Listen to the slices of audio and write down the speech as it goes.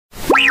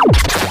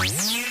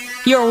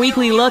Your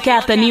weekly look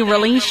at the new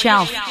release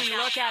shelf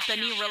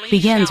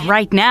begins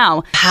right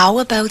now. How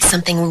about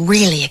something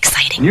really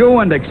exciting? New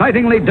and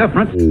excitingly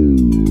different.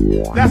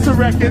 That's a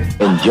record.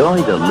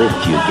 Enjoy the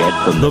lift you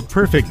get from the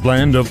perfect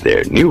blend of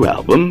their new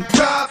album.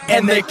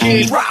 And they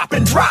keep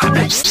dropping.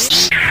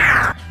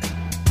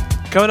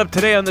 Coming up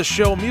today on the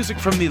show, music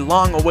from the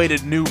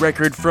long-awaited new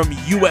record from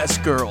U.S.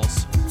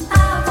 Girls.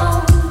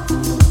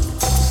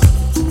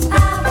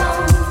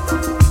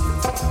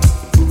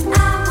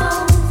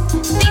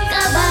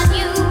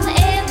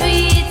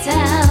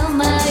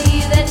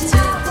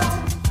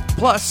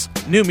 Plus,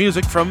 new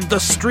music from The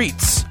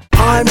Streets.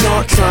 I'm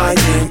not trying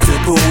to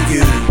pull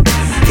you,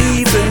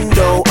 even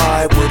though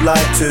I would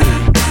like to.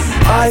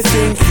 I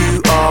think you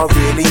are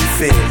really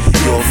fit.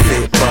 You're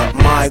fit, but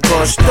my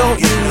gosh, don't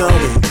you know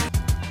it?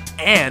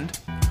 And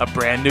a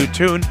brand new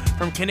tune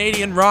from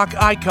Canadian rock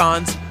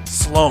icons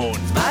Sloan.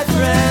 My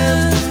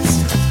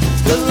friends,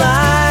 the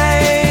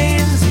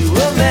lines you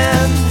will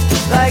mend,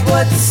 like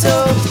what's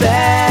so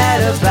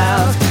bad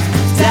about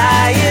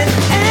dying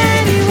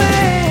anyway.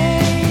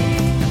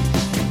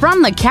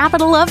 From the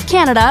capital of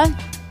Canada,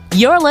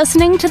 you're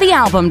listening to The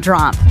Album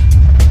Drop.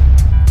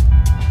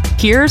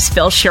 Here's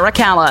Phil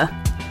Shirakawa.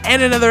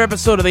 And another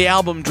episode of The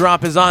Album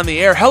Drop is on the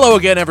air. Hello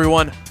again,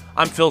 everyone.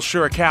 I'm Phil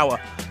Shirakawa.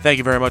 Thank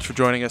you very much for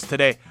joining us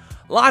today.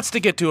 Lots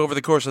to get to over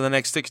the course of the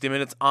next 60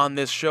 minutes on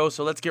this show,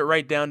 so let's get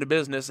right down to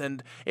business.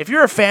 And if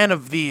you're a fan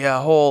of the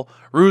whole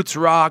roots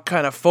rock,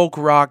 kind of folk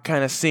rock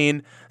kind of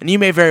scene, then you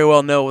may very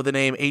well know the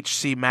name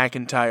H.C.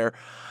 McEntire.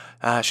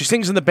 She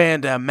sings in the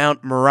band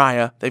Mount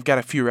Moriah. They've got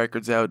a few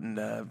records out and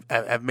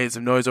have made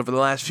some noise over the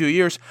last few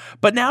years.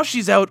 But now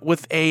she's out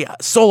with a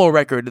solo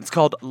record. It's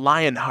called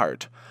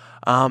Lionheart.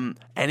 And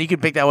you can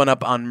pick that one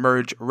up on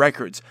Merge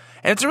Records.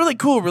 And it's a really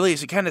cool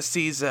release. It kind of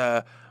sees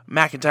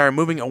McEntire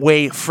moving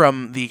away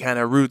from the kind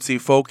of rootsy,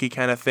 folky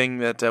kind of thing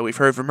that we've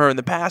heard from her in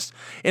the past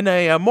in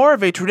a more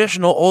of a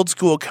traditional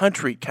old-school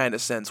country kind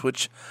of sense,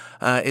 which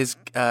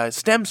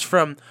stems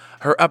from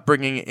her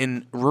upbringing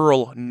in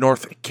rural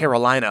North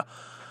Carolina.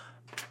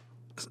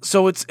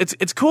 So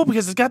it's cool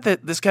because it's got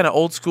this kind of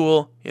old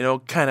school,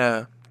 kind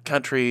of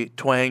country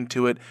twang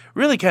to it.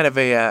 Really kind of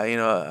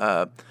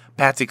a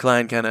Patsy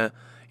Cline kind of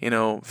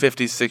 50s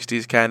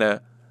 60s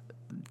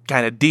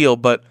kind of deal,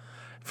 but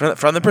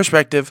from the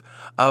perspective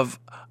of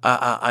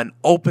an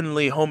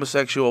openly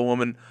homosexual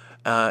woman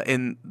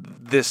in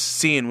this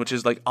scene, which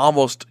is like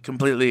almost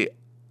completely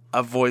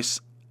a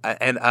voice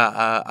and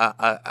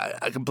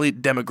a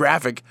complete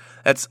demographic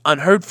that's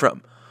unheard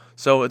from.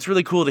 So it's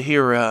really cool to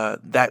hear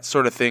that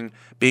sort of thing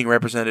being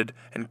represented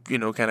and,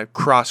 kind of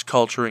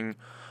cross-culturing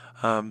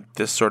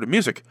this sort of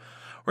music.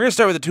 We're going to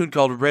start with a tune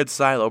called Red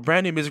Silo,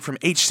 brand new music from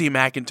H.C.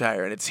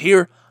 McEntire, and it's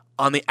here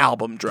on the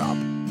Album Drop.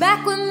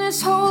 Back when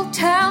this whole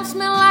town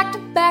smelled like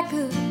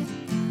tobacco,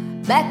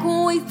 back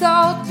when we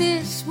thought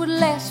this would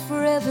last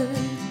forever,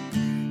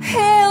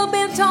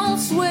 hell-bent on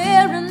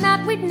swearing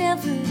that we'd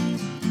never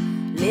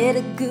let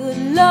a good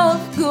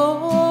love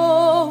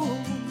go.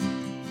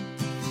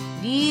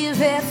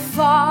 Leave it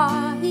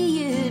far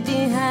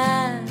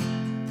behind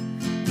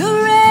the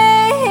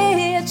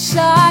red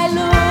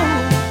silo.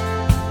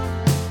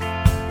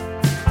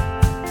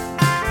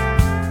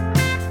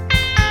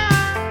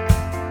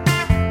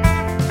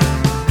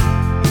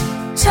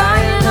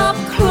 Tying up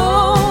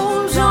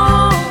clothes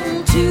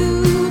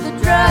onto the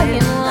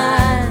drying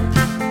line,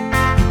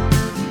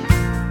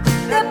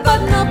 that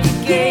button up you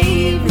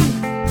gave me,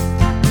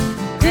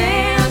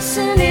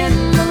 dancing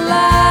in the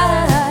light.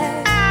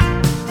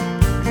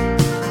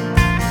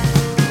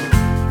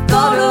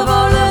 Thought of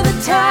all of the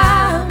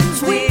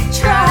times we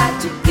tried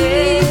to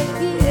get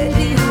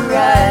it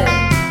right.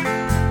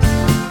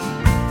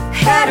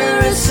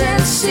 Hatteras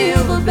and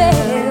silver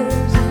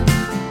bells,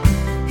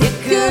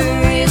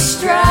 hickory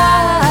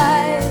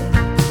stride.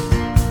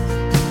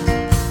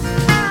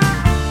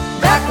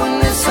 Back when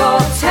this whole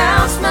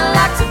town smelled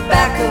like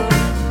tobacco,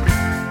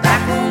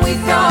 back when we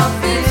thought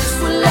this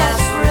would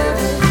last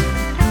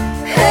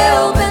forever,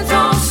 hell-bent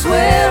on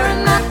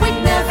swearing that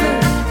we'd never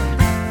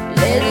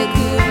let a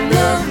good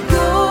love go.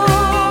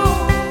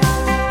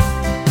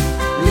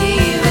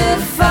 Leave a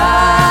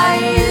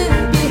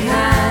fire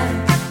behind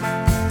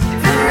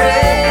the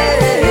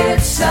red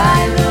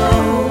silo.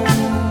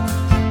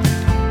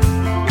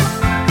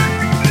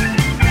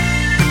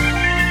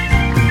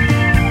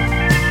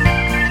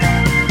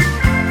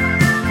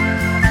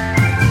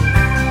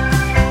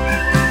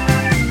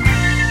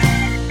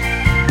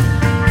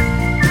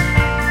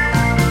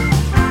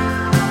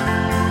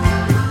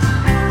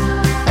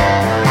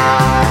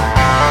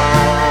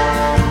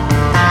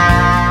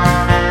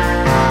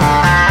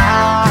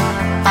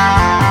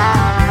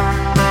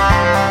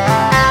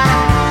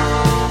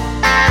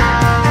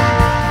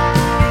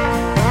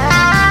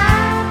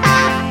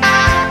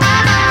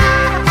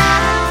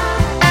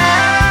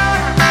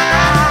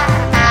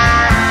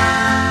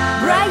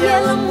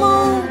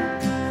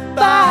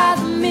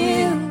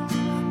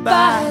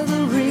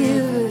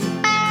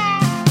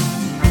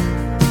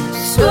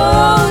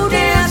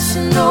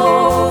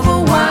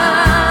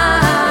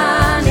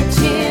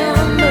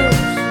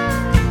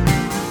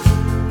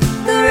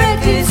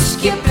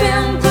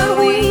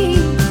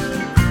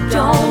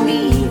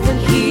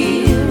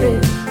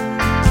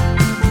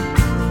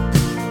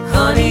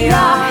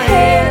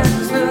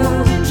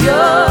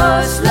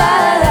 just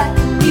like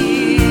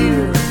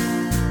you.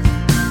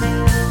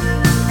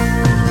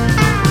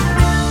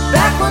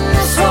 Back when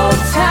this whole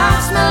town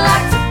smelled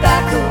like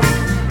tobacco,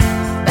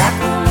 back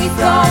when we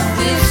thought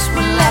this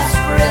would last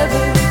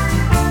forever,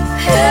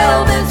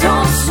 hell-bent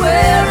on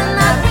swearing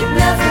that we'd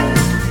never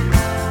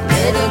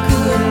let a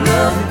good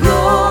love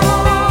go.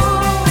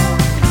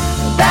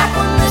 Back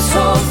when this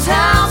whole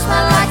town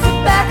smelled like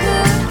tobacco,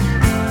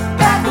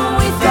 back when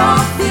we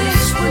thought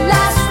this would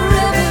last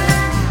forever,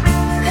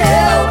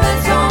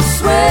 hell-bent on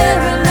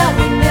swearing that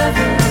we'd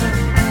never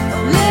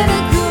let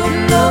a good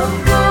love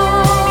go.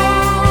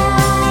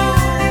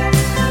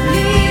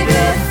 Leave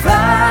a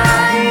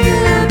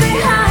fire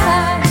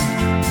behind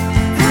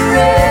the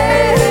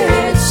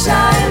red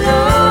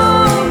silo.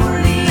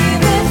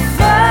 Leave a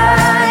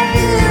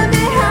fire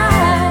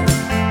behind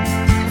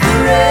the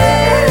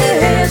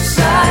red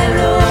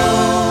silo.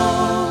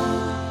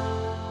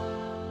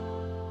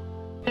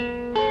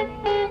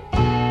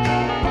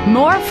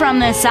 More from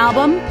this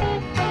album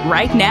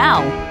right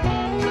now.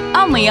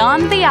 Only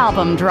on the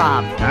album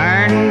drop.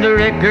 Turn the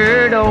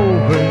record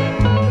over,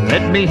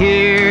 let me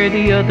hear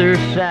the other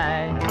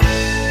side.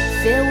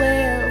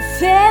 Farewell,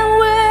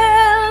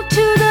 farewell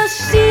to the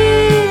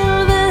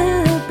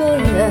silver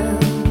bell,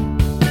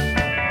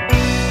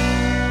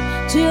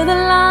 to the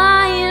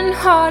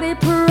lion-hearted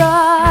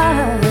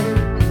pride.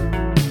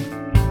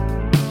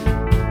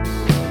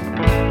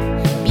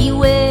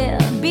 Beware,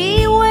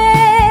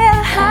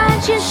 beware,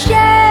 hide your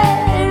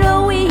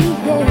shadowy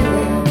head.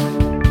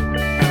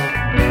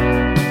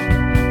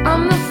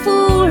 I'm the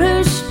fool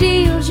who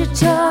steals your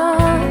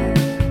time.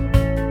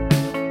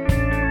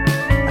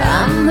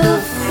 I'm the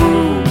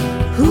fool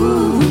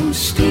who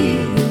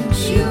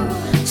steals your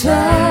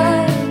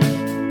time.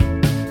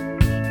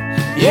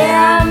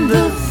 Yeah, I'm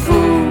the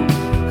fool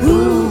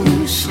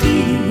who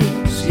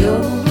steals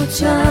your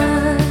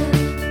time.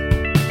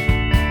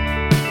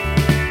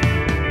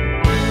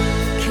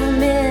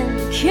 Come in,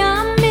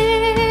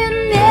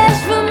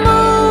 there's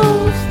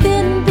vermouth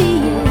in the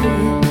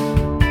air,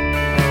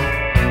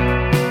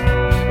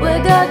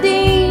 where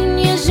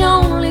gardenias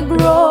only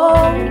grow.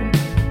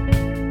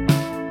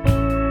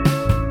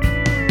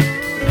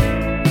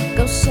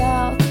 Go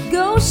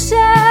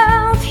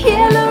south,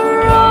 yellow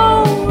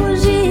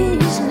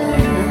roses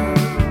now.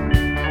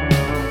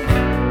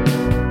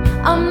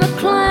 I'm the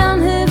clown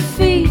who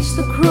feeds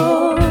the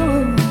crow.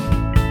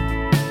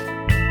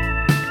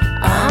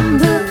 I'm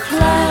the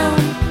clown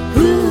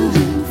who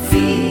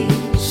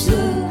feeds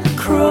the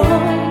crow.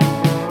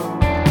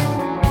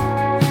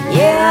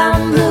 Yeah,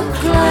 I'm the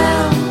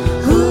clown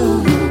who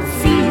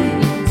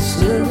feeds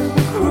the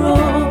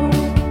crow.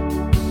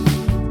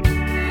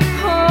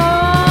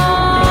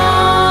 Oh,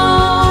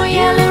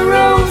 yellow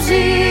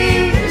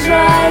roses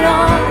right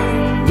on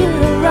the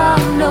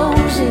rock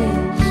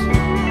noses.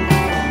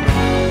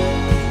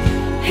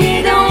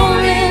 He'd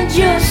only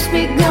just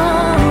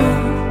begun.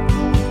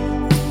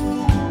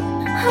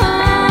 Oh,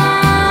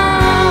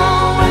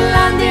 well,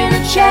 under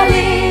the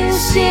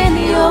chalice in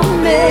your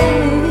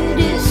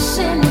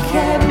medicine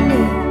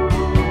cabinet,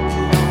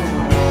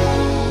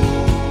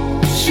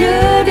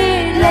 shut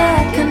it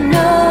like a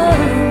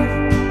nun.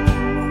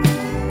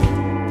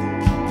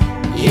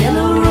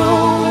 Yellow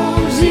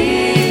roses,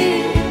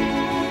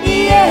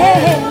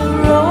 yellow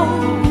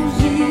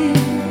roses,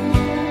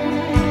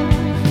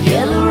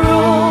 yellow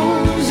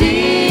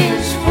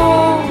roses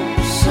for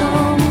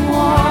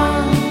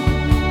someone.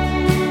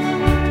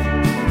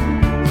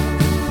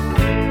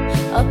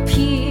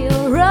 Appear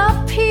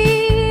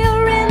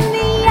in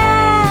the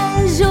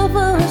eyes of a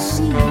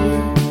seer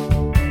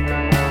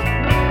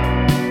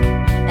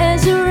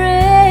as a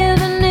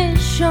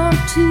ravenous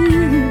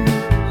chanteuse.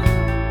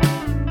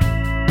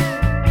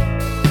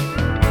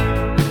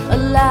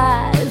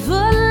 Alive,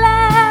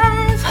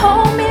 alive,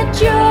 hold me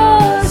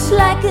just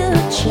like a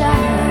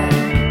child.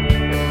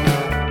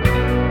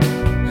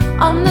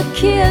 I'm the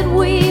kid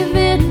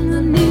weaving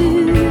the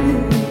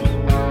news.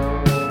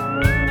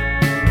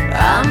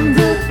 I'm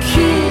the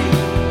kid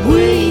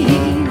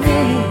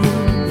weaving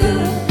the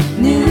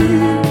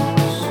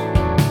news.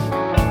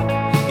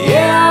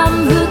 Yeah, I'm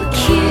the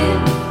kid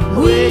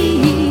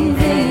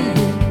weaving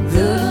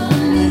the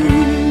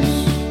news.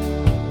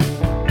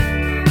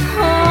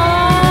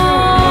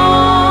 Oh,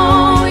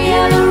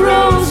 yellow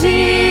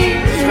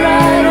roses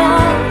right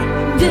on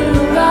the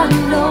rock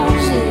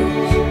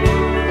noses.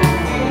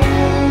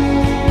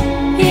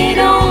 He'd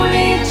only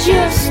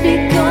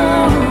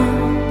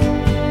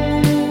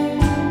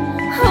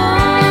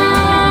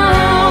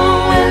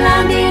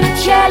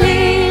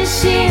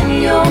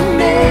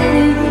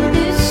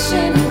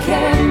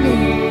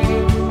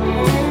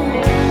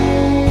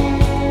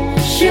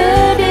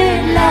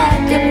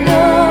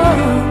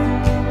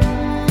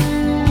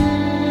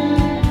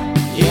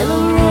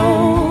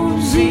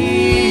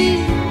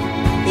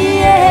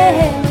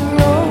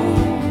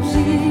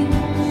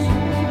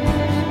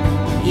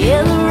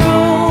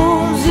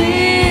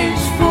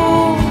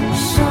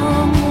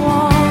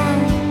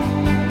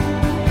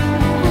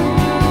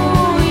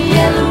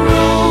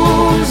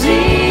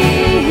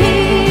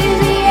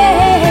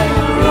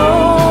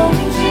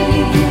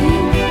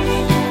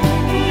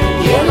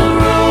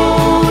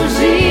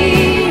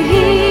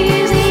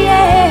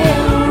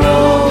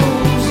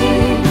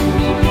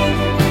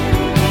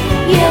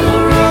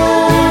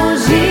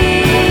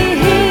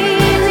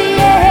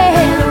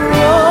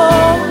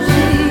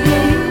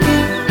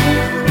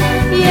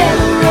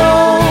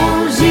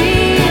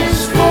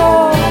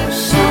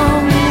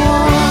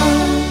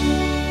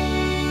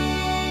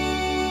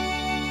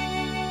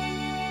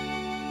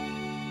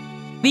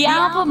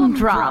album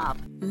drop.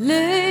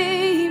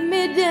 Lay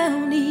me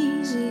down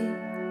easy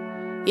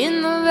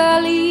in the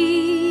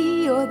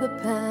valley or the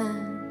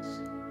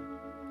pines,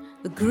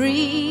 the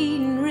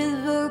Green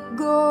River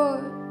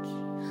Gorge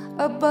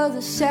above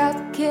the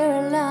South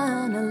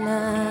Carolina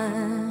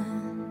line.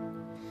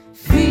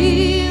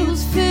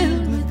 Fields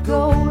filled with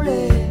gold,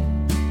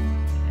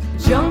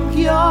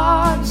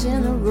 junkyards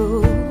in a row.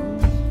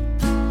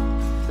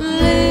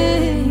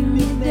 Lay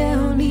me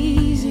down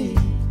easy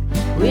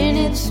when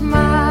it's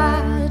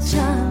my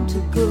time to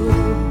go.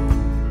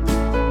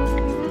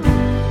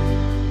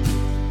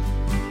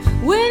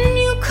 When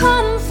you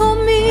come for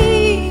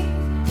me,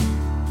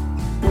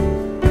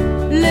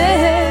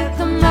 let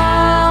the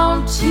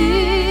mountains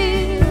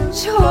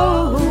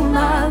hold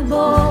my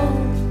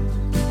bones.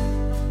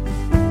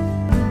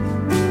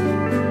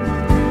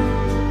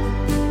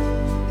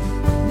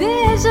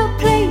 There's a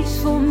place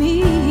for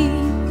me.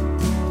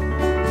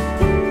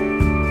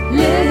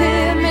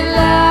 Let me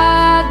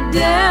lie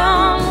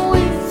down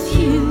with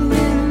you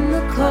in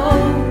the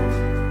cold.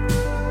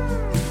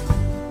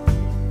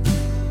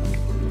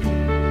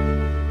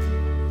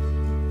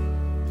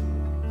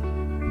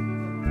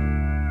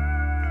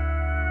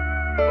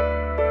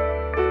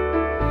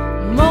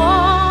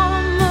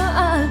 Mama,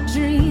 I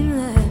dreamed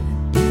that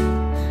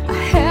I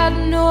had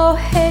no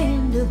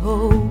hand to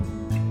hold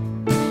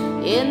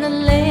in the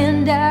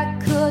land I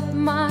cut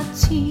my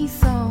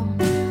teeth on,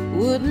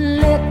 wouldn't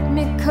let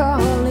me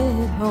call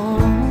it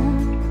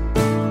home.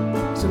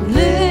 So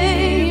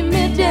lay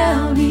me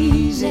down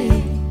easy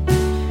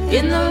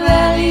in the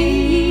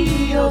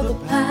valley of the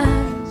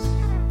pines.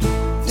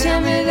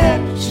 Tell me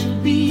that you'll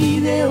be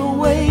there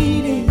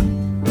waiting,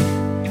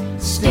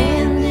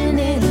 standing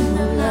in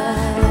the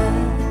light.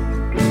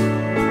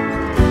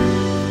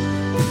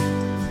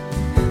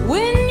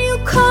 When you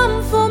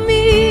come for me,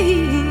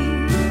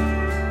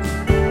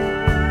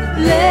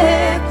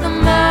 let the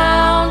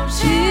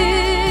mountains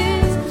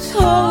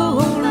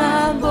hold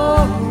my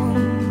bones.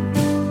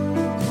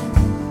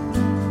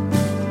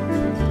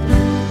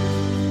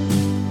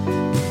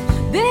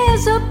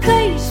 There's a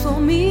place for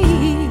me.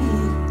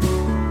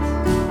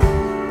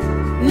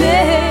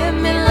 Let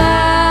me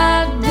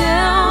lie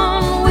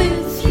down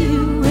with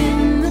you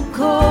in the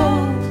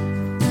cold.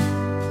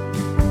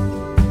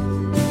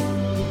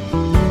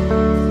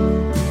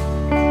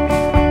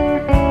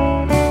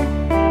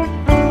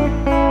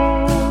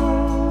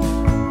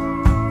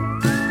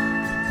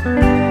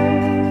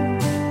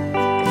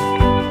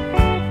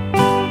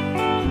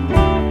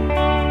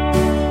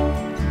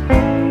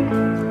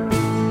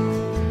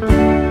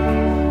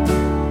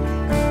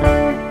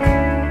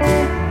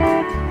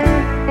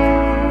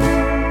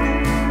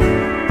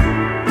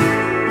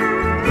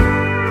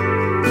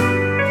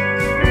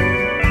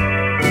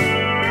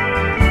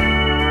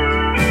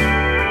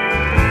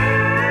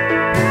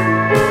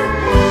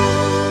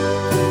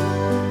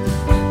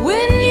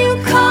 When you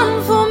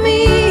come for me,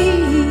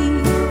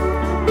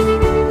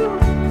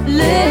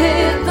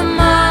 let the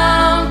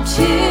mountains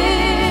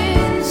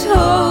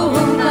hold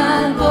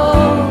my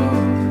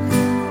bones.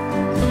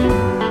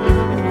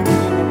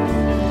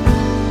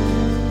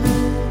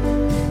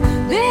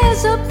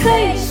 There's a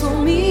place for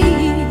me.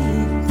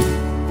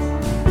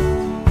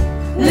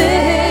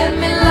 Let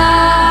me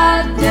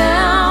lie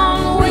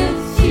down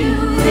with you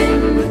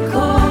in the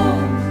cold.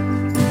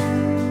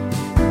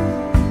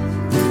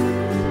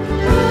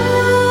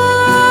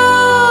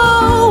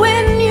 Oh,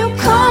 when you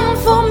come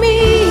for me,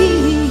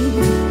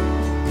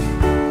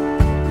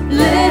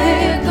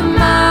 let the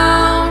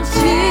mountains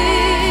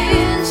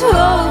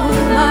hold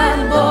my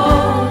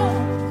bones.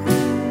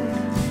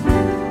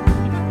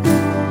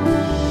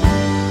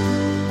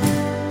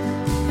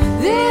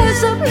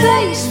 There's a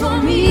place for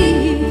me.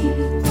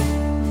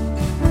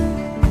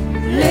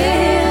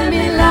 Let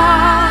me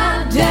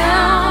lie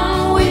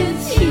down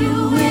with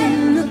you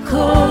in the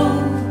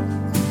cold.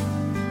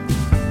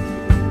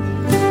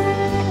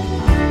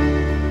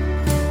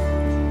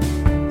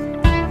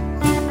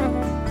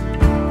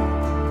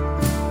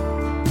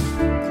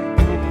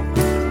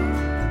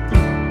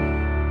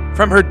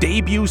 From her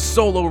debut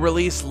solo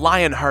release,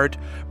 Lionheart,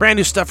 brand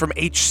new stuff from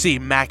H.C.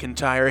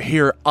 McEntire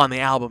here on the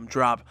album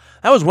drop.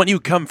 That was When You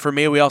Come For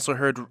Me. We also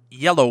heard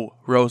Yellow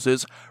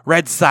Roses.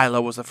 Red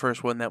Silo was the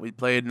first one that we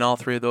played, and all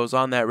three of those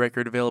on that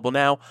record available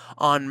now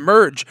on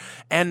Merge.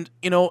 And,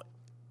 you know,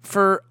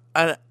 for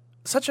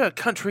such a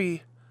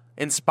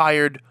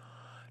country-inspired,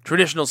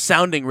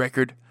 traditional-sounding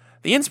record,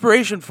 the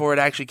inspiration for it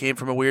actually came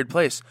from a weird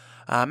place.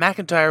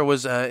 McEntire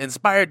was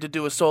inspired to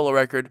do a solo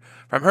record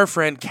from her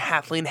friend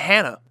Kathleen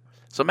Hanna.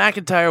 So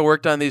McEntire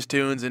worked on these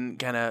tunes and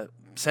kind of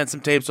sent some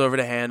tapes over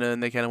to Hannah,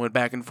 and they kind of went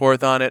back and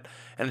forth on it.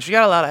 And she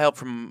got a lot of help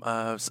from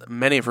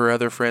many of her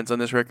other friends on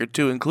this record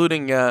too,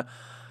 including her,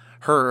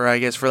 I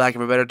guess for lack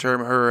of a better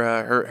term,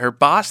 her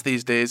boss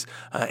these days,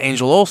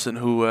 Angel Olsen,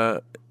 who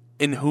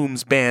in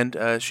whom's band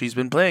she's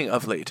been playing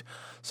of late.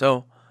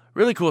 So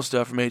really cool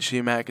stuff from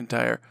H.C.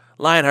 McEntire.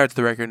 Lionheart's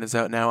the record and is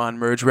out now on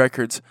Merge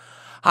Records.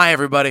 Hi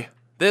everybody,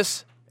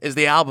 this is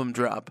the album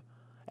drop,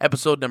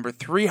 episode number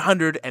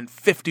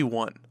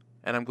 351.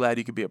 and I'm glad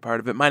you could be a part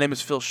of it. My name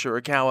is Phil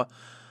Shirakawa,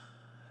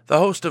 the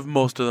host of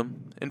most of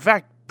them. In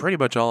fact, pretty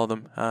much all of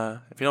them.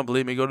 If you don't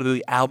believe me, go to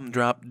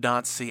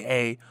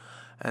thealbumdrop.ca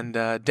and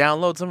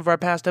download some of our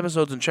past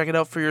episodes and check it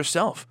out for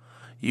yourself.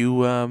 You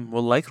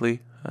will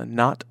likely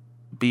not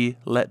be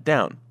let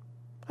down.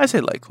 I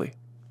say likely.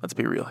 Let's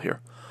be real here.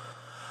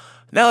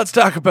 Now let's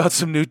talk about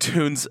some new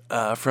tunes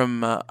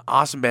from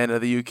awesome band out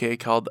of the UK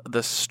called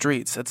The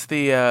Streets. That's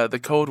the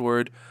code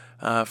word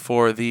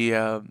for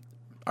the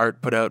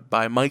art put out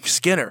by Mike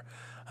Skinner.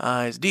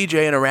 He's a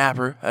DJ and a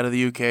rapper out of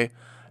the UK,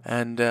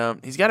 and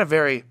he's got a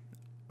very,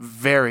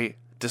 very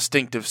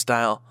distinctive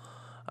style.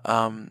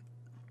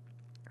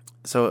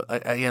 So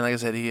again, like I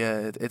said,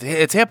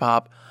 it's hip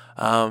hop,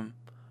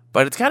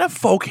 but it's kind of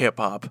folk hip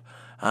hop.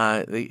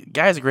 The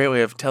guy has a great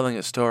way of telling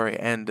a story,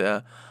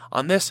 and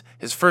on this,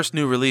 his first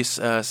new release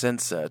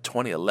since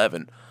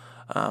 2011,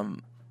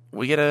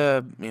 we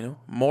get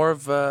more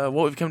of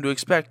what we've come to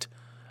expect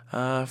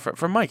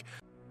from Mike.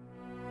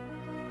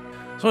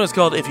 This one is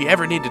called If You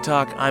Ever Need to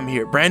Talk, I'm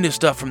Here. Brand new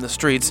stuff from The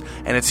Streets,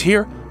 and it's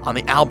here on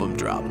the album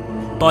drop.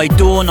 By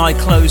dawn I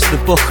close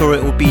the book or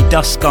it will be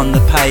dusk on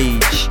the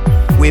page.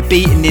 We're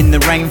beaten in the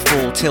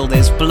rainfall till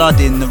there's blood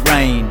in the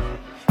rain.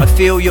 I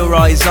feel your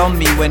eyes on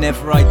me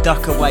whenever I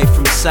duck away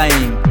from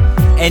sane.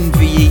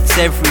 Envy eats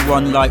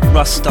everyone like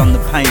rust on the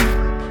paint.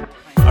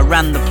 I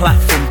ran the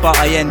platform but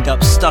I end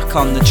up stuck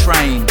on the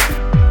train.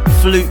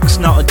 Fluke's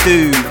not a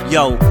dude,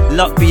 yo,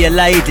 luck be a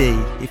lady.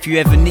 If you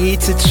ever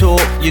need to talk,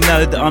 you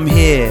know that I'm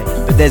here.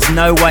 But there's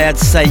no way I'd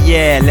say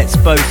yeah, let's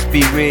both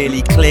be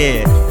really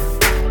clear.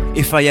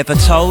 If I ever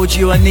told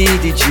you I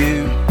needed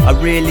you, I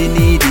really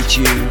needed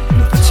you.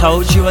 And if I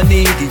told you I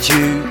needed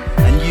you,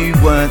 and you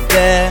weren't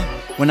there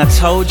when I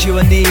told you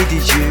I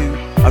needed you,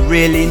 I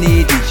really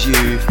needed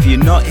you. If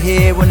you're not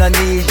here when I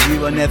need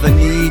you, I never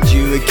need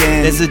you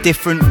again. There's a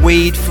different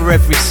weed for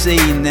every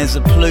scene, there's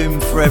a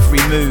plume for every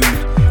mood.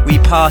 We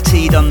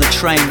partied on the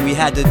train, we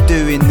had a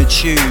do in the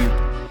tube.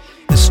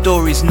 The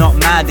story's not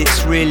mad,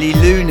 it's really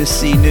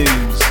lunacy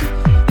news.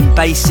 In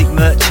basic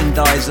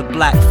merchandise, a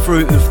black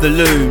fruit of the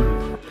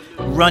loom.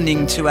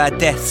 Running to our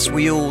deaths,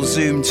 we all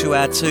zoom to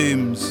our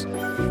tombs.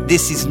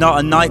 This is not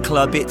a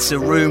nightclub, it's a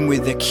room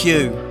with a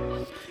queue.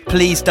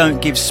 Please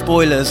don't give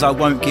spoilers, I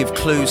won't give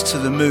clues to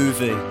the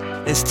movie.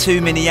 There's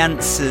too many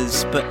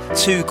answers, but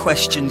two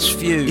questions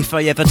few. If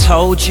I ever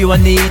told you I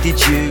needed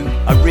you,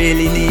 I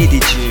really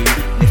needed you.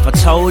 And if I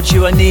told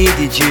you I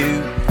needed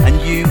you,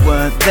 and you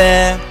weren't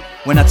there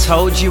when I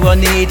told you I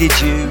needed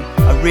you,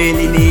 I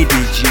really needed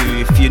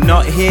you. If you're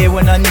not here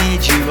when I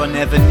need you, I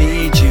never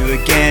need you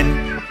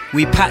again.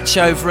 We patch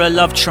over a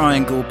love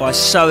triangle by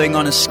sewing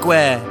on a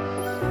square.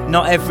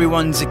 Not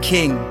everyone's a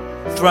king,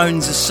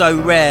 thrones are so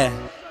rare.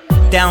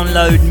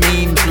 Download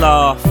memes,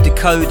 laugh,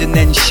 decode and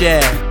then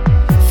share.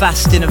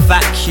 Fast in a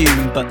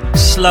vacuum, but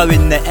slow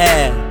in the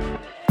air.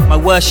 My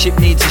worship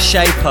needs a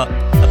shape up,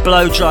 a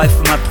blow dry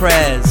for my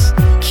prayers.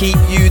 Keep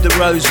you the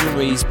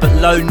rosaries, but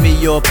loan me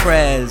your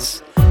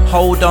prayers.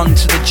 Hold on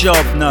to the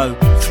job, no,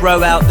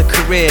 throw out the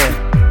career.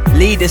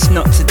 Lead us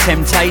not to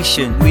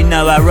temptation, we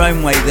know our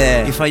own way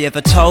there. If I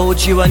ever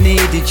told you I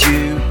needed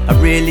you, I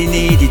really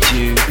needed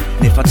you.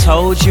 And if I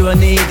told you I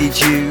needed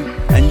you,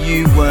 and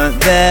you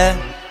weren't there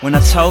when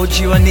I told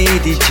you I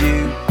needed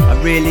you, I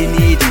really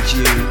needed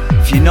you.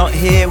 If you're not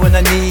here when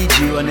I need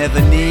you, I never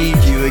need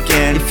you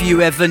again. If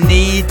you ever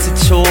need to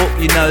talk,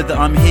 you know that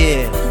I'm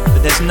here.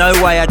 But there's no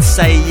way I'd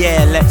say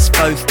yeah, let's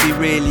both be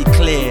really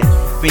clear.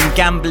 Been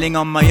gambling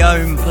on my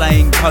own,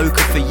 playing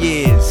poker for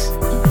years.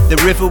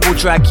 The river will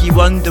drag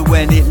you under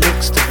when it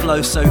looks to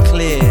flow so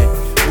clear.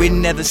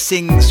 Wind never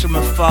sings from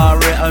afar,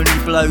 it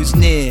only blows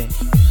near.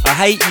 I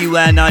hate you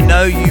and I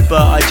know you,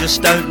 but I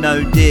just don't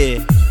know dear.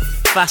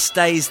 Fast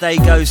days, they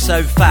go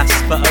so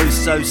fast, but oh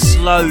so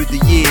slow the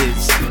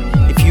years.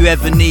 If you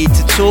ever need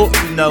to talk,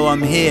 you know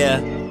I'm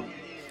here.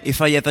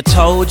 If I ever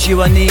told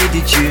you I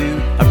needed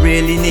you, I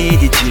really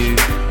needed you.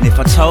 And if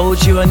I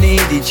told you I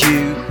needed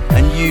you,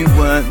 and you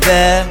weren't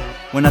there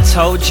when I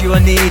told you I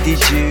needed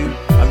you,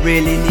 I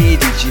really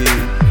needed you.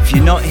 If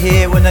you're not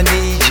here when I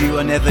need you,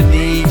 I never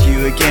need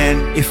you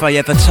again. If I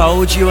ever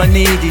told you I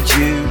needed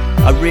you,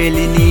 I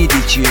really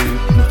needed you.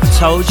 And if I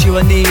told you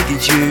I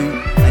needed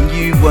you, and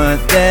you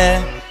weren't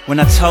there when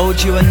I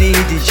told you I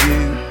needed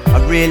you,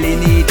 I really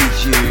needed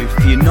you.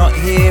 If you're not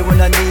here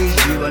when I need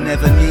you, I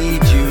never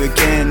need you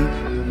again.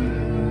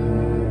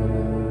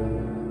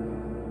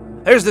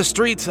 There's The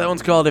Streets. That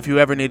one's called If You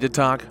Ever Need to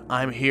Talk,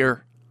 I'm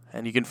Here.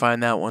 And you can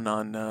find that one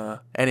on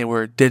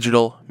anywhere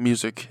digital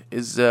music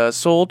is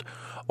sold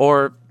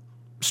or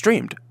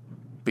streamed,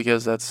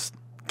 because that's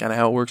kind of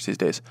how it works these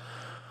days.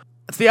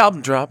 That's the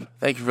album drop.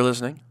 Thank you for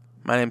listening.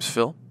 My name's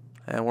Phil,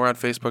 and we're on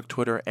Facebook,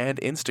 Twitter, and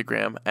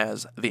Instagram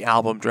as The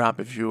Album Drop.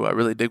 If you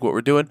really dig what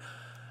we're doing,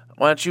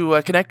 why don't you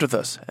connect with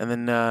us, and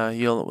then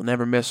you'll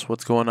never miss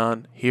what's going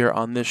on here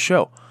on this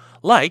show.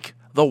 Like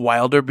The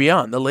Wilder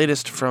Beyond, the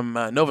latest from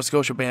Nova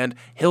Scotia band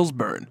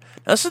Hillsburn.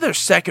 Now, this is their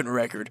second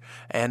record,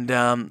 and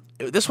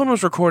this one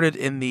was recorded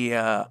in the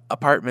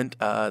apartment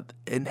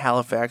in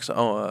Halifax.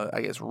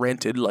 I guess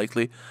rented,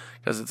 likely,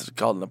 because it's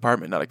called an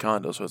apartment, not a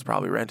condo, so it's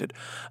probably rented.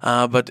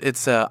 But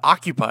it's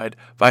occupied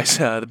by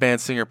the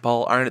band singer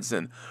Paul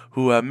Arneson,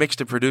 who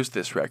mixed and produced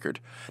this record.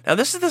 Now,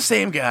 this is the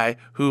same guy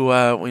who,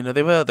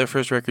 they put out their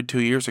first record 2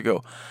 years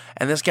ago,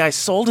 and this guy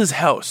sold his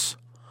house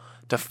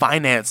to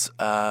finance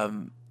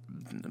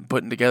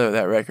putting together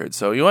that record.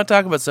 So you want to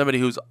talk about somebody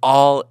who's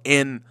all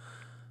in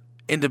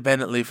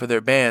independently for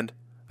their band.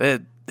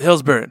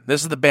 Hillsburn,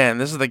 this is the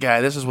band, this is the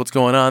guy, this is what's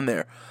going on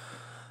there.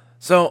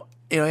 So,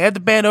 he had the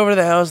band over to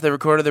the house, they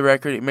recorded the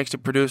record, he mixed it,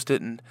 produced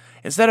it, and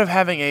instead of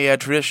having a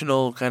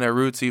traditional kind of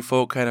rootsy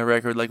folk kind of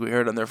record like we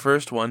heard on their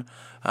first one,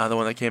 the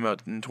one that came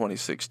out in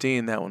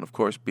 2016, that one, of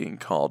course, being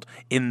called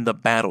In the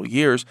Battle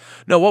Years,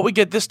 no, what we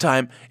get this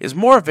time is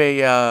more of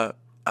a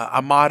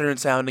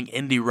modern-sounding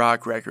indie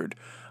rock record.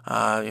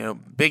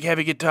 Big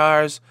heavy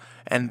guitars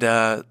and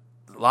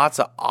lots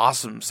of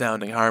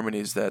awesome-sounding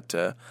harmonies that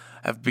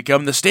have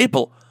become the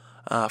staple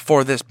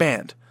for this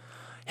band.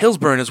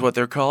 Hillsburn is what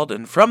they're called,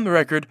 and from the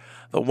record,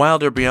 The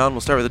Wilder Beyond,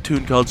 we'll start with a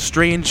tune called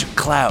Strange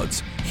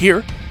Clouds,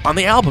 here on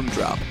the album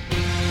drop.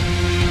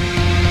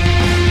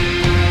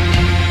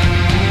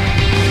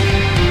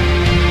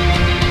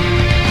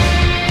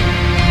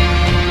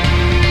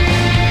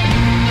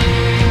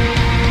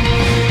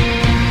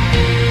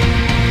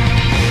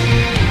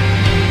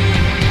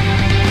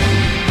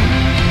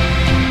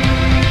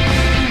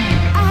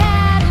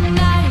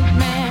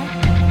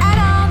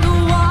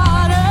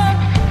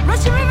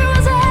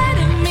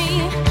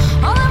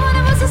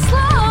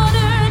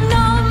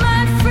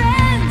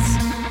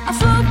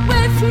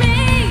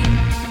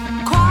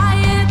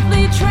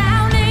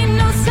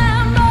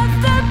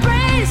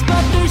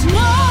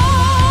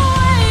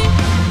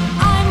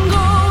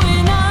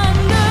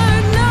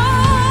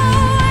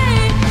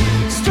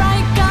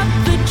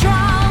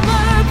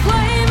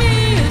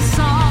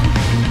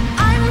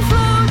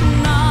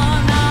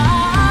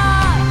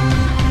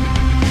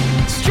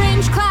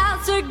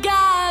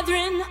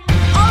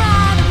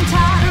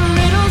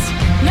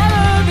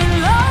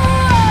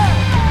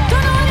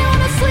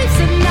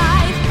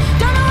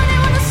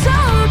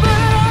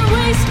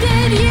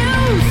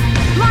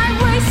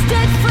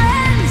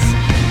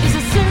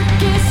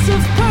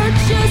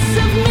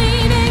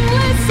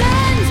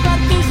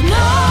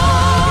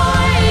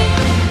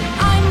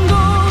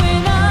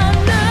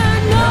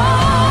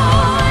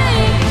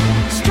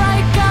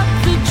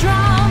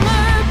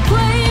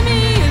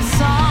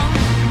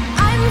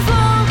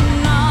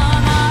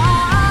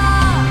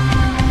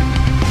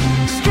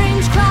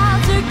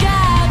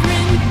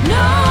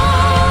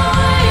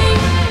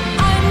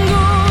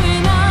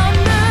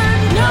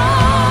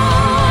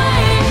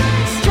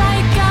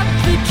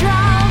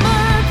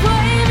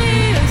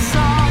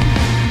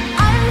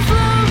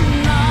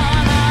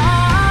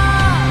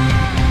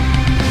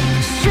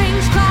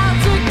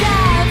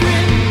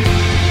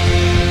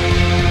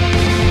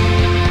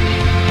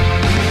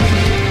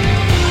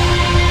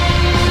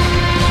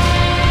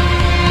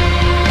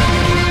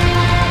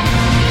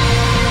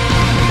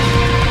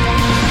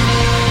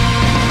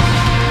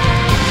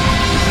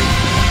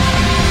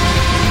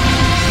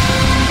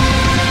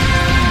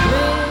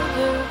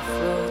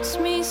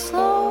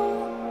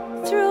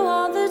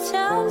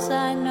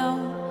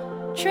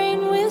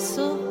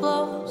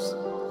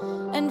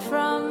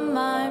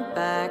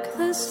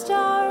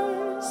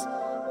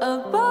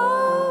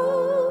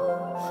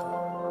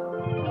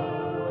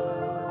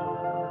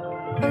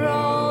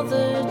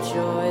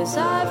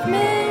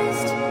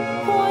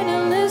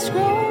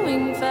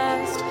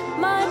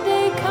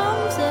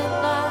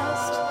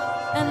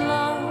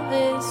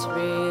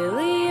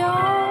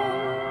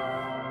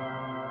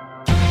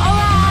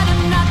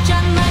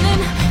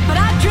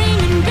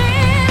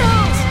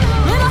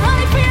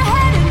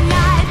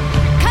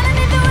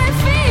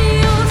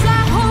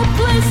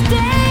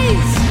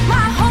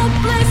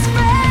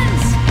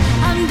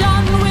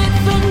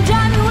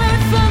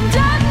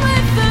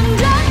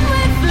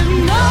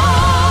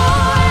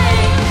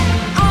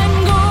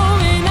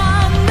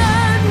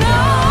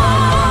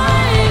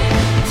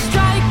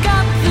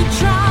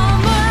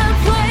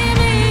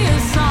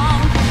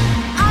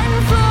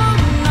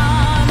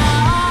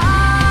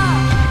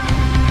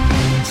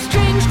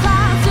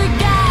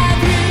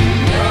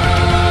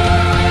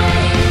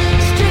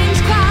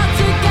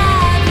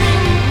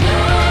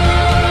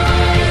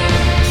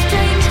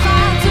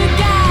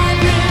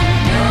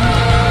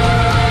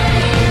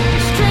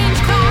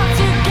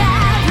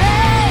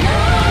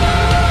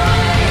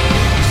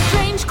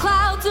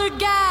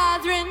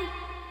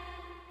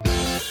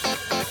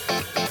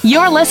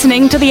 You're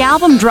listening to the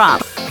album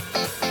drop.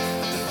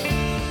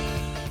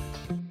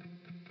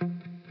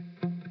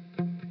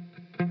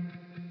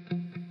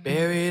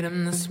 Buried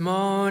him this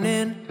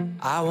morning,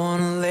 I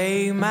wanna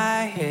lay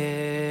my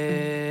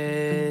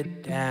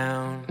head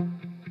down.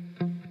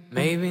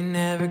 Maybe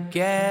never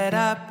get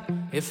up,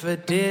 if I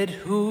did,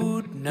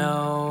 who'd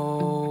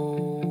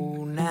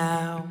know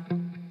now?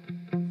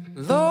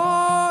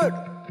 Lord,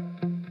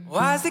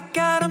 why's it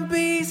gotta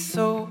be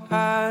so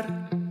hard?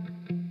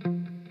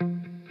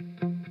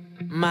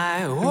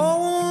 My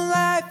whole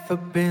life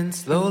I've been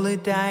slowly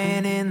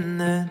dying in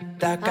the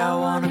dark. I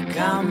wanna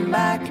come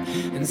back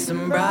in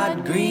some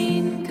broad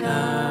green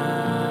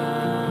country,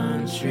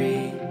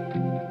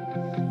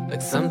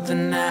 like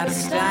something out of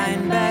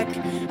Steinbeck.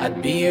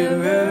 I'd be a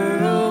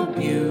rural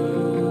beauty.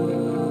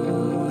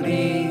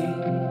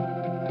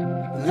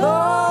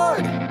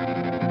 Lord,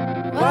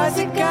 why's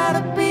it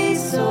gotta be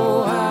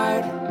so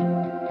hard?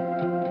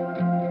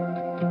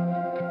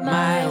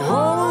 My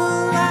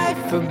whole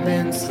life I've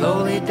been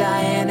slowly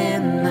dying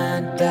in the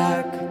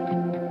dark.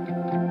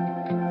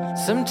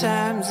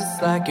 Sometimes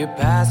it's like your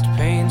past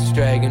pain's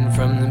dragging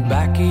from the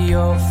back of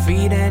your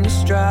feet, and you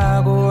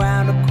struggle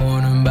around a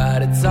corner,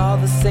 but it's all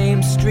the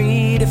same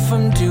street. If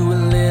I'm due a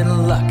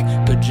little luck,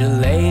 could you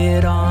lay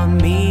it on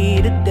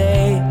me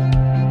today?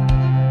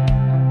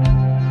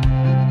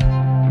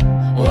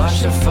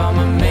 Wash off all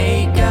my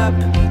makeup,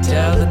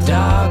 tell the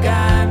dog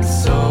I'm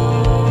sorry.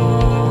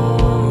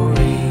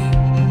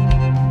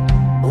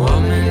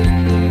 Woman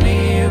in the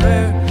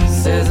mirror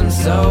says I'm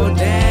so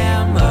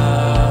damn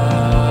ugly.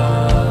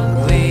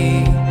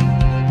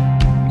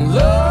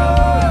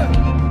 Lord,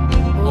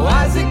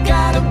 why's it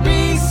gotta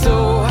be so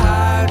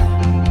hard?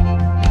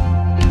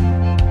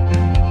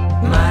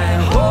 My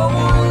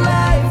whole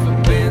life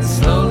I've been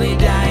slowly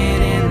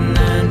dying in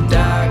the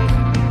dark.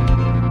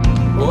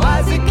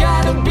 Why's it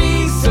gotta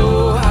be so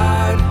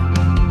hard?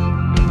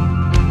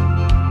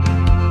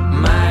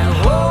 My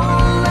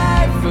whole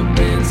life I've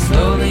been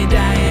slowly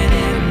dying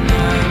in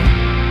the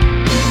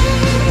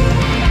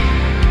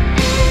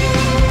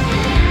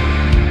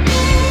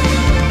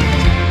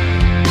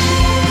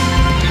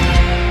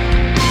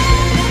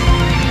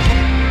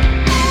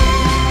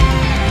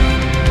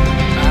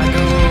I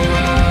go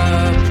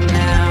up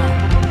now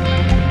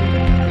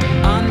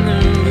on the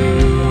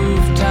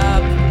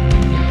rooftop.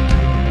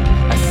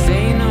 I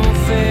say no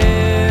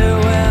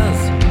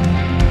farewells.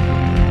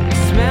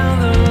 Smell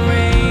the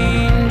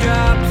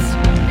raindrops.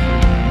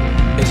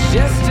 It's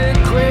just a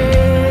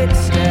quick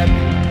step,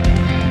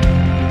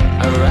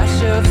 a rush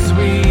of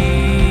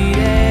sweet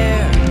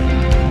air,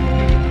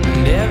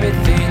 and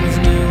everything's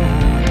new.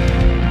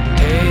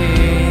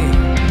 Hey,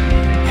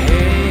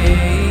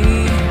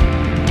 hey,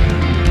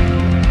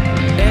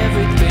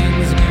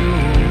 everything's new.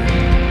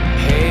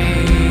 Hey,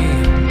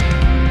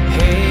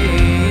 hey,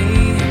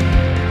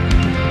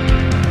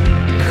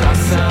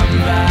 cross some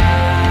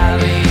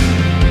valley,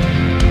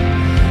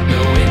 the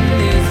wind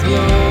is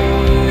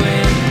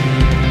blowing,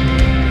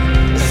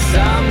 the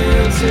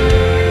sawmill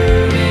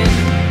turning,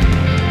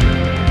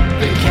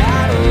 the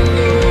cattle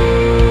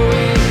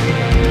lowing,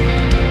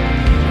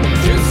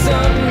 through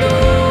some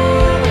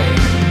knowing,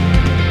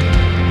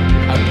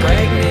 a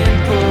pregnant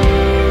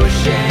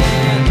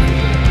potion.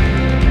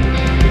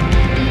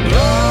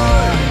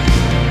 Lord,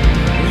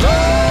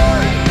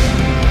 Lord,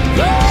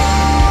 Lord.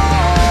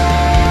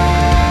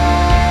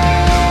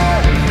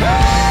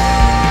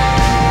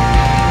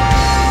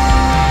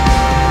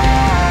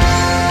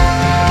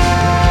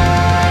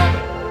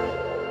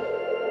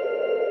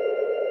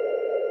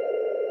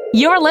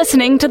 You're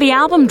listening to the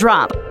album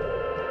drop.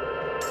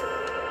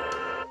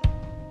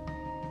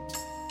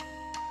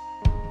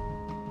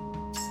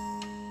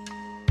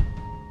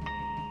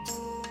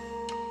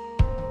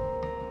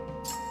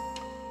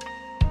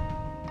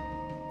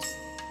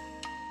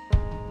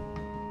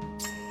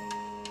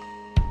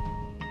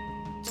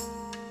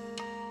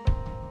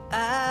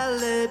 I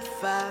led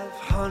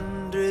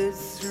 500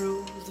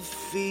 through the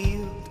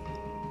field,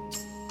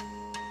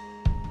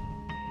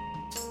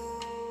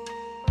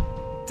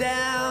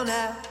 down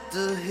at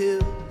the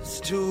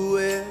hills to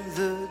where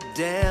the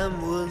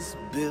dam was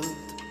built.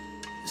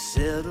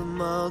 Set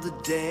 'em all to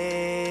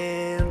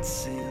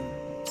dancing.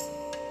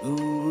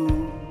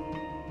 Ooh,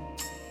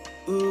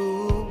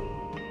 ooh.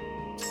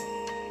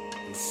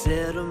 And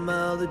set 'em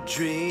all to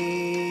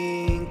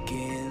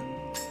drinking.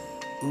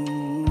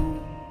 Ooh,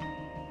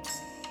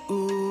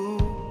 ooh.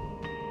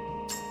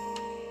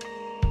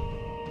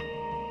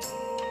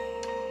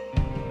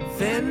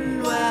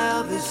 Then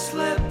while they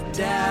slept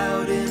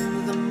out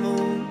in the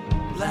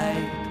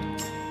moonlight,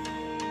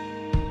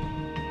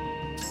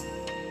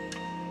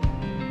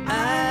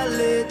 I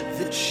lit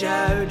the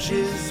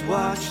charges,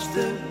 watched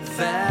the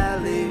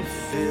valley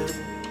fill,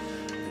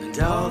 and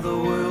all the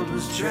world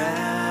was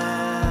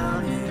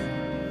drowning.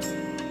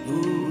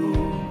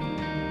 Ooh,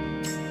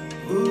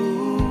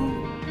 ooh.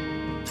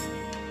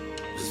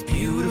 It was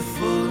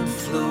beautiful and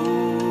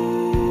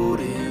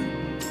floating.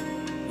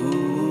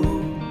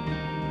 Ooh,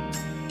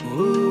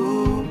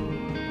 ooh.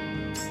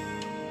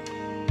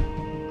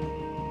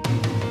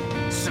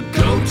 So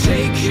go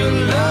take your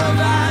love,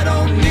 I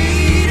don't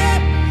need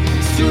it.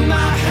 To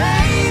my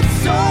hate,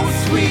 so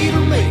sweet,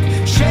 it'll make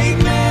shade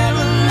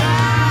never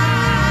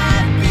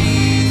light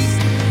beast.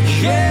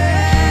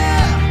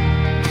 Yeah,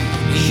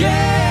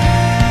 yeah.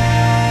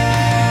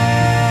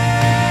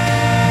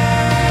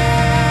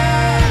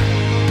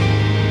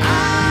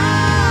 I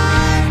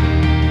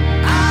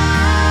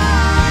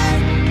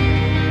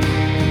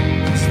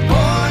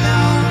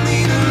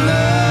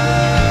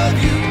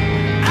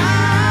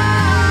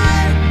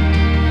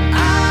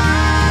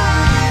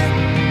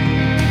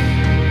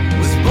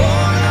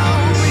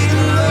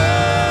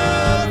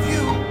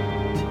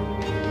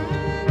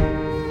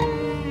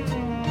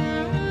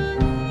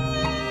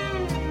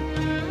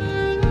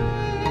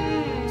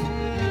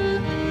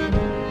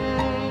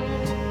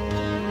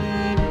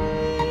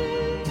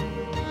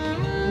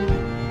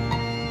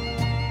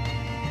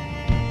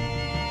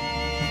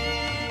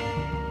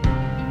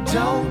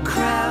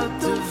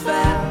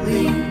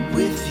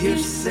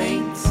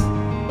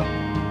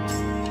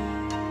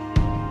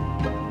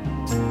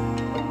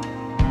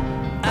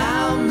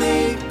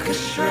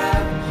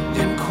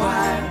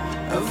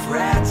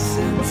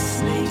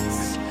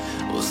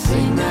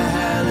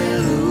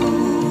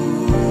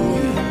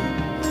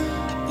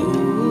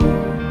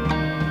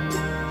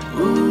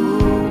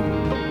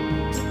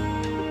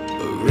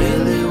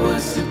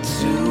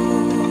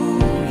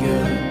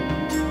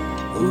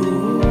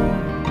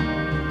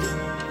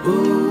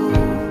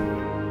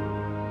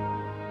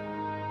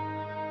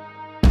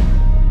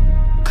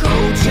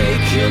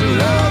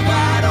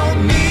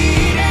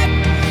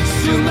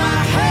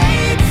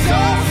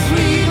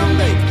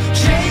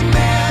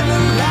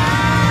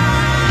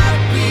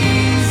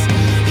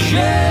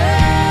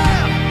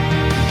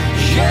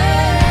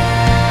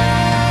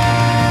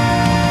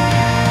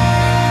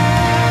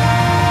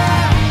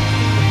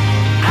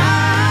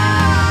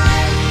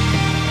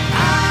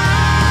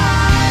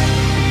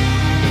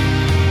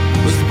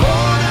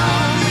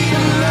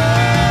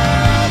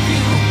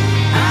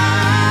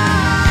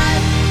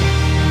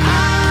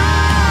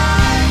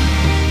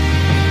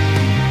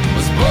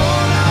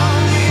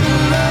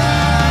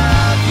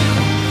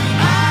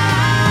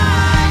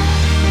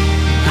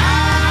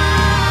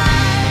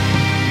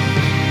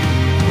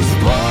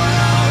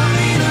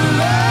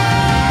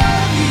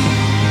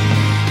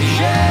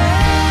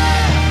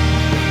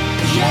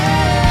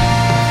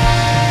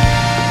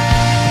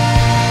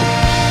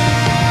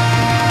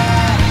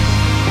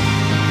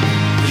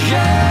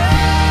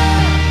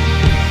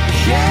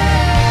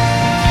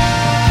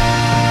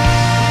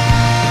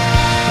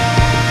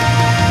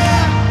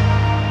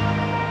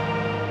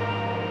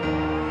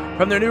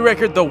From their new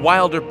record, The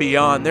Wilder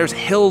Beyond, there's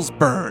Hills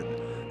Burn.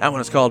 That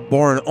one is called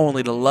Born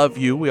Only to Love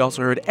You. We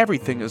also heard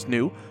Everything Is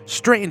New.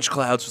 Strange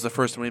Clouds was the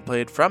first one we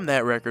played from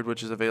that record,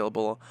 which is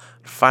available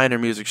at finer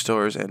music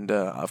stores and,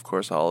 of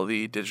course, all of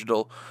the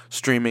digital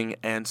streaming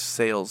and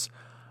sales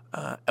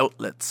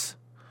outlets.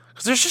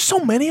 Because there's just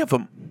so many of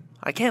them.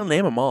 I can't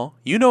name them all.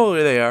 You know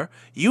where they are.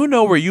 You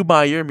know where you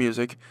buy your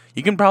music.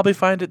 You can probably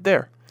find it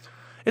there.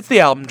 It's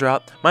the album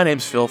drop. My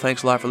name's Phil.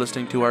 Thanks a lot for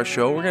listening to our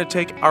show. We're going to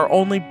take our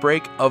only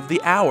break of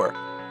the hour.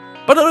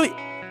 But it'll be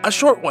a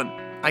short one.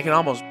 I can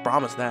almost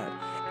promise that.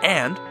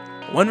 And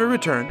when we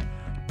return,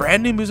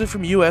 brand new music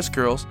from US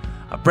Girls,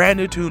 a brand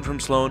new tune from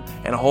Sloan,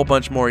 and a whole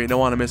bunch more. You don't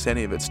want to miss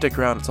any of it. Stick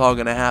around. It's all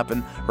going to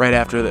happen right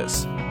after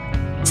this.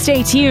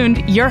 Stay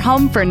tuned. Your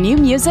home for new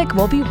music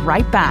will be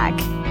right back.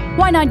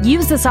 Why not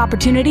use this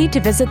opportunity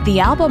to visit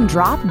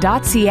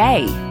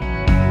thealbumdrop.ca?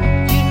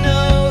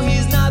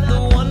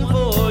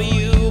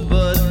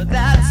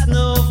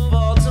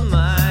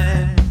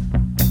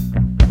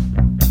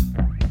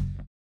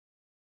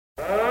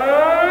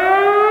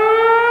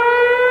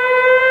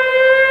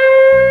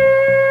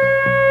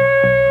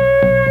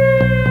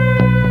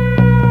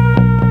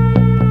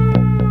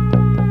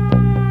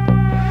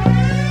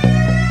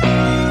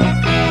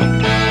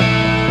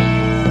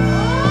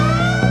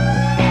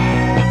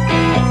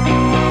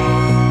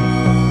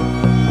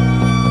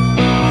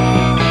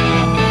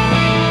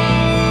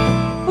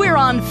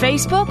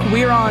 Facebook,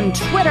 we're on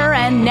Twitter,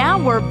 and now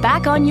we're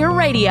back on your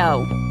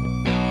radio.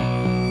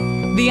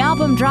 The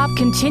album drop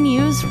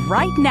continues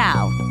right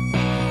now.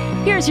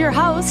 Here's your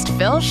host,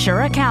 Phil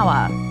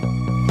Shirakawa.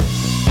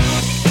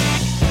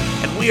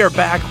 And we are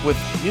back with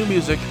new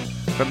music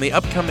from the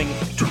upcoming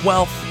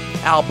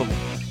 12th album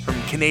from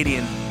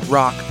Canadian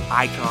rock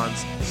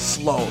icons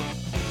Sloan.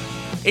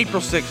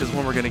 April 6th is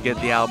when we're going to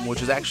get the album,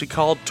 which is actually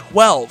called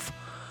 12.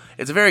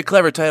 It's a very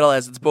clever title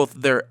as it's both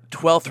their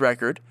 12th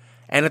record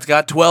and it's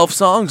got 12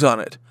 songs on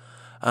it.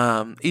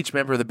 Each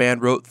member of the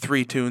band wrote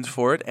 3 tunes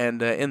for it,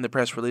 and in the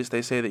press release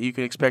they say that you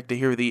can expect to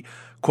hear the,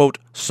 quote,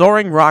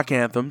 soaring rock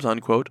anthems,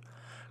 unquote,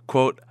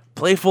 quote,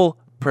 playful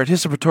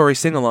participatory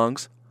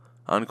sing-alongs,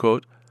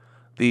 unquote,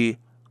 the,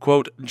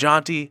 quote,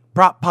 jaunty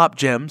pop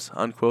gems,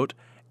 unquote,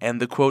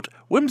 and the, quote,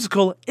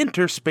 whimsical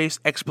interspace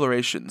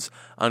explorations,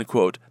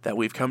 unquote, that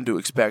we've come to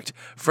expect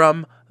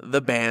from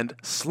the band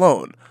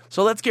Sloan.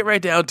 So let's get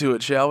right down to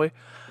it, shall we?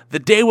 The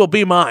Day Will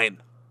Be Mine.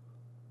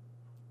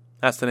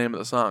 That's the name of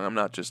the song. I'm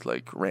not just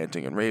like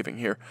ranting and raving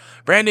here.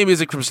 Brand new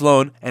music from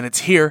Sloan, and it's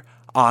here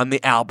on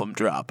the album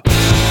drop. One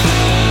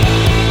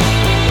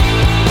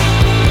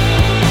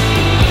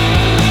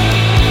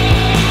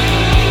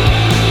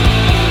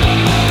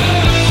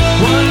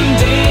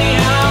day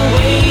I'll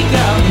wake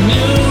up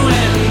new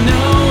and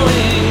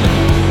knowing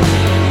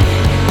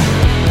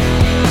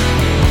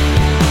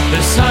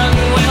the sun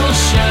will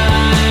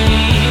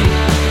shine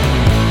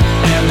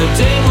and the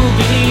day will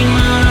be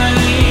mine.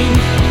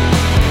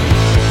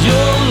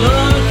 You'll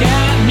look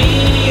at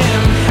me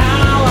and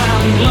how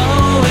I'm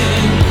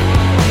glowing.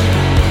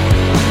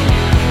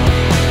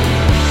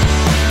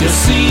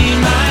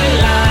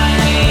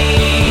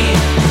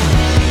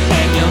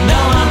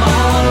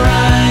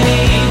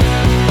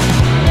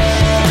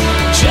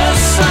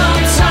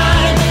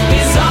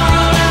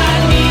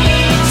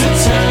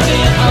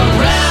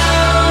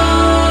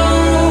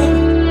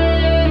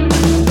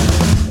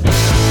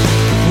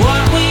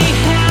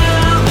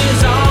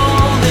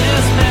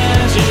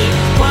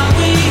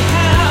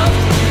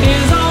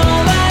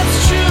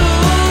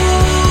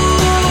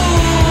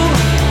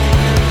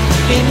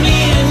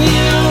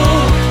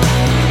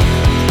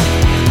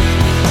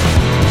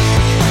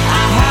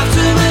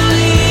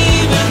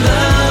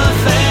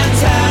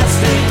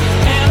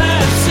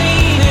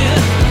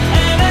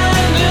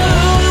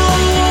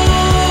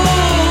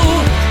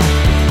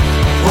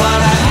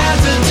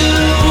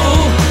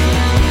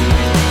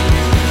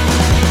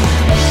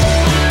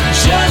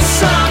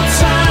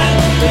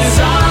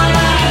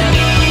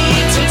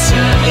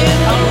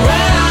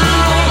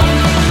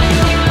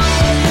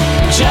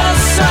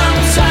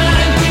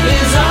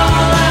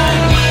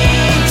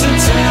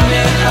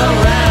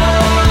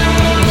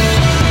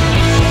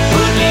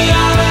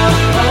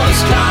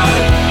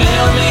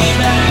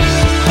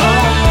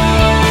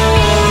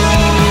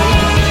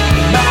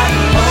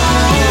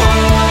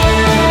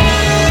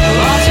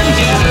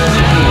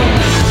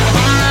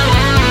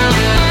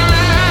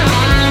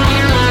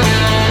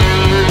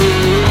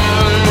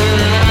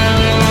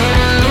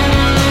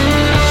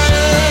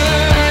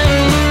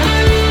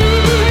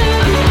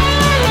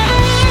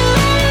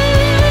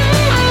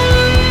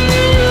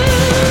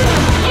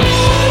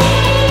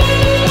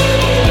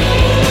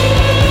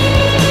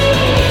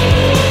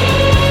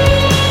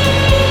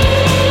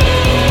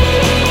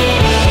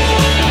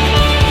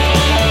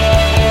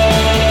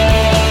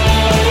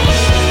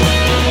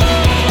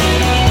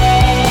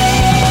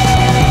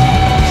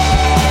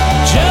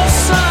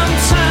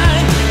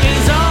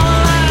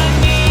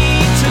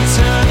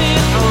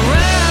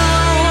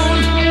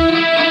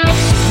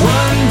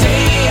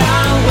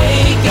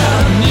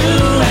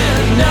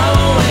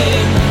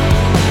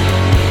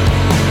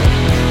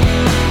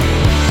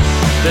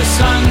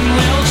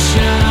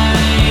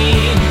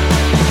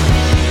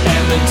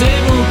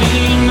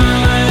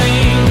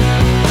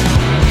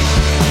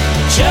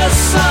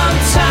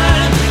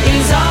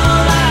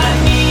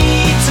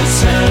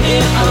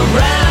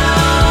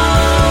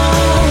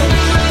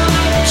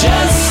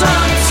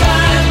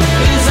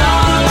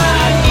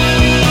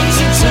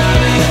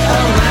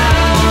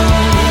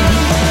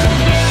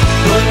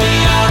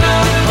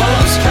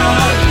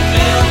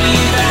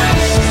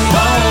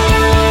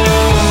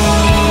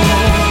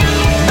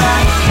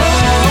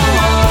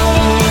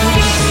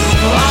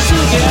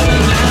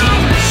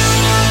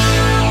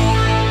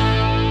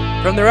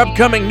 From their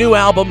upcoming new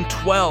album,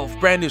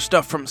 12, brand new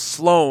stuff from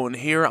Sloan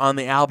here on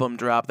the album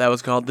drop. That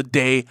was called The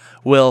Day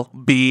Will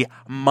Be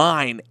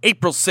Mine.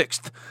 April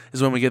 6th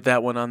is when we get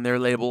that one on their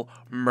label,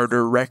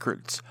 Murder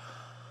Records.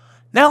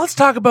 Now let's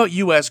talk about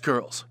U.S.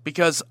 Girls,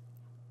 because,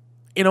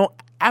 you know,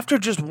 after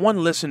just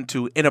one listen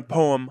to In a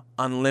Poem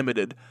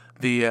Unlimited,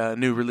 the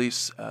new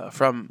release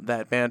from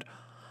that band,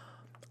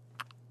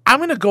 I'm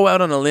going to go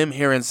out on a limb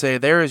here and say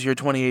there is your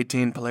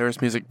 2018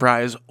 Polaris Music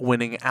Prize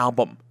winning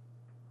album.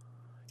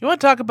 You want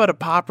to talk about a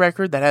pop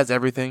record that has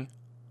everything?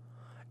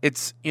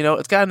 It's, you know,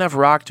 it's got enough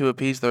rock to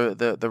appease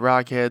the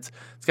rock heads.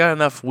 It's got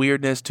enough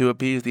weirdness to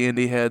appease the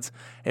indie heads.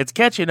 It's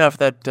catchy enough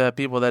that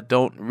people that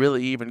don't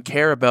really even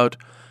care about,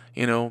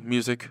 you know,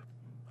 music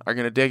are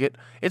going to dig it.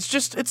 It's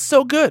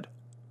so good.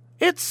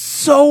 It's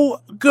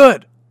so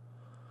good.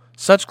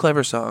 Such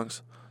clever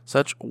songs,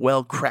 such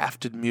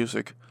well-crafted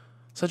music,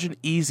 such an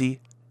easy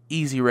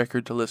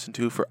record to listen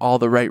to for all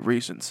the right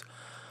reasons.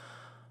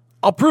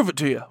 I'll prove it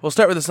to you. We'll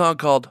start with a song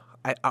called,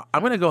 I'm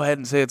going to go ahead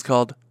and say it's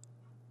called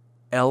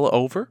L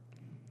Over.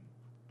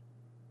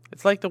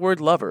 It's like the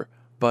word lover,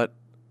 but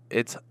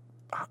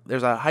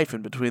there's a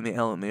hyphen between the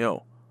L and the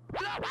O.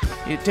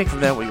 You take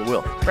from that what you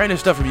will. Brand new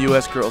stuff from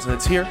U.S. Girls, and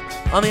it's here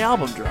on the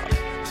album drop.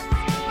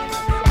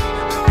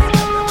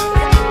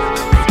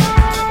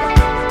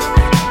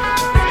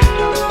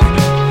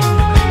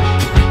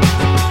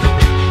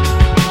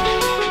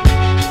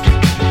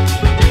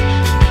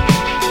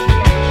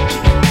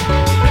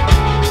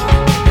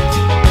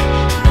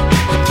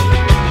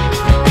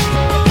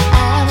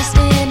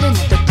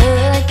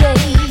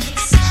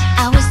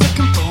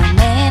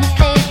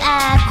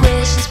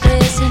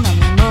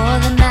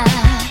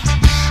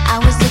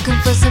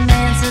 For some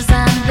answers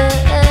on the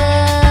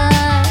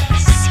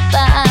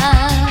spot.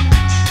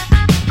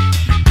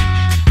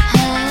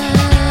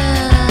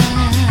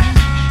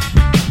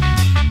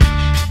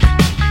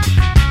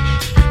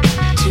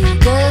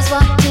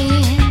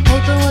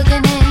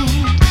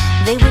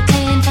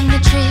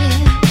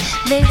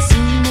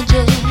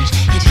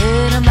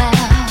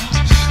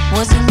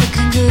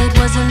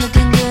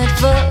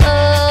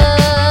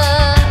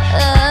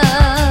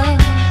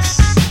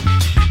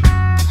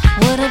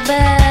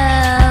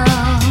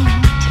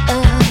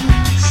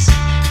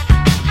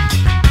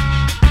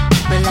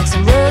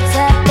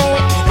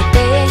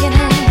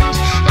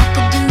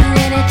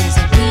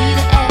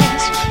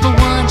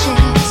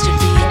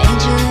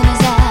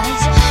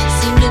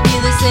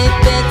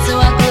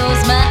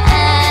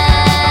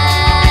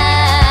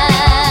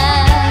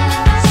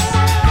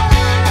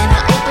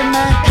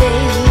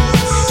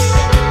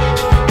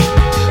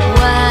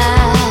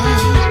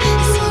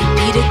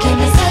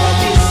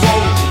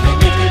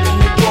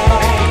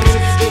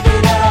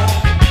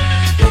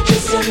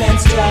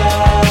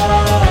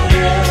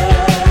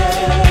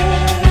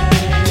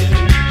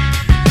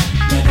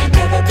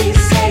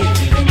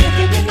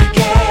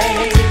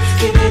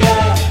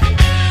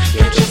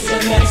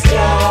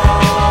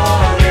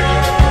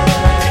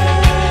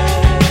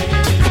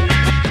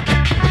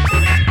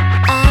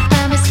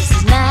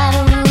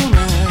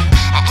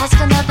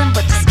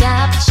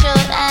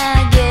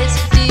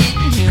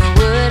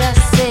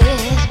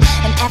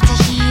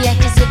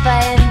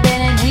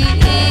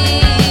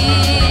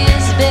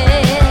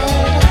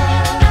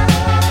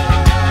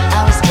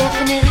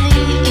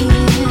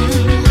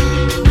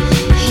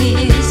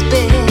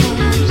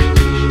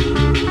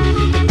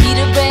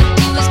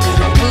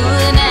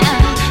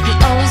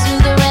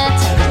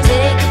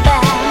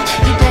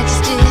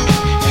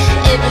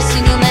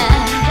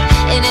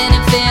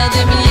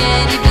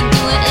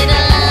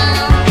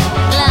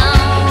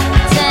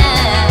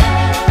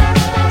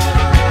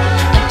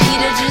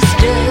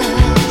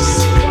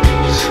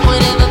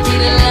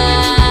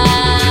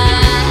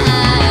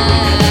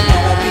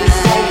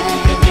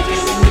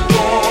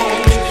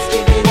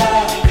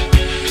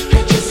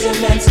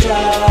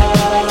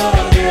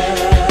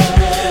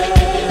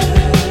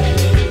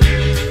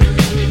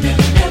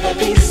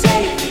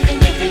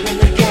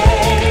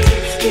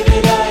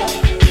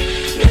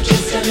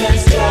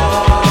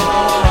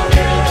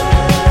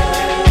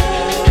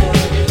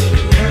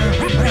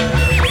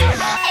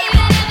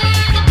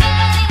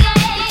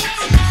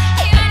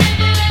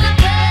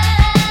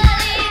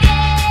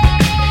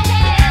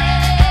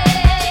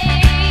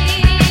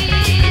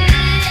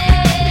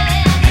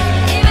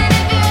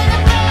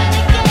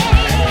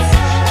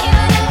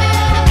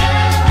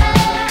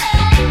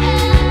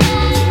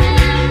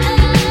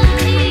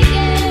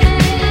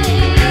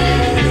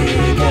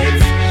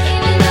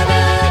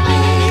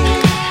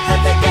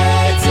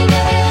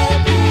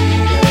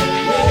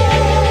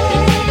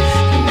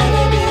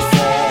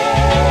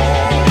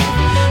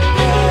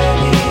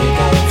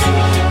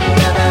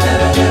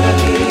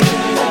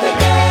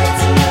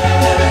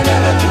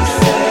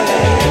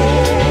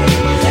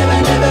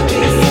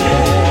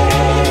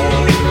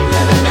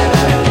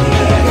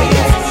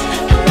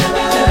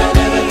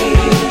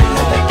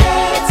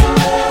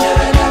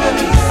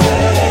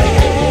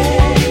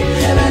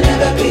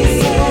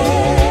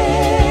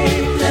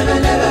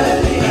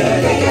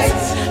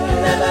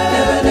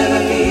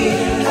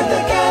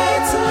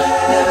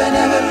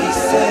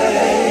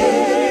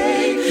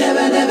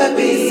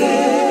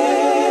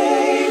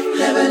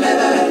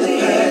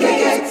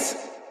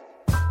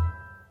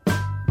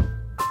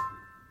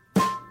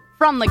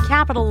 From the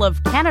capital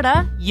of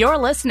Canada, you're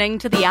listening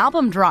to The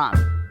Album Drop.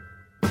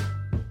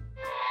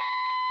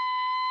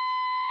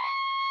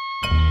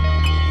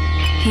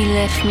 He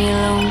left me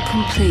alone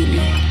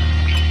completely.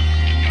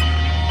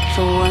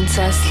 For once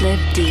I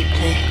slipped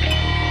deeply,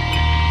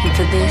 and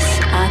for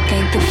this I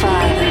thank the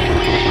Father.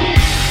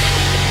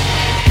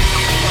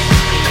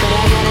 But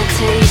I gotta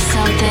tell you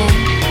something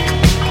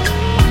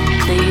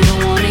that you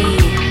don't wanna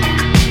hear.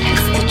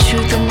 It's the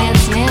truth and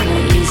that's never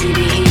easy to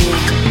hear.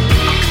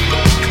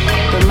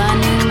 But my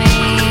new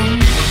man,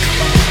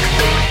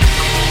 well,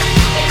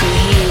 he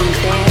ain't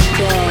that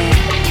bad.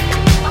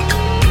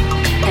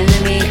 And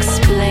let me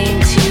explain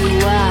to you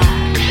why.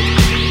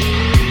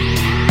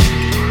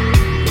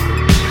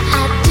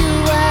 I do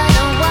what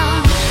I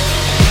want,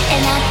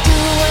 and I do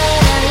what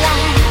I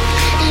like.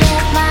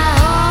 Left my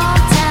own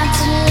time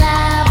to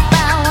lie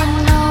about what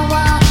no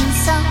one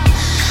saw.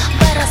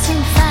 But I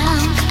soon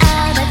found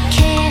out I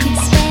can't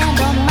stand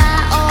on my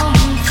own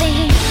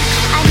thing.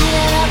 I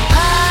needed a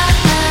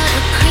partner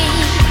to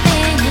creep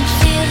in and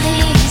feel the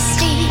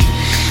steam.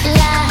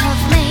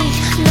 Life made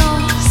no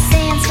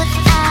sense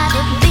without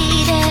a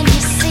beat, and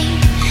you see,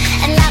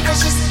 and life was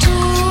just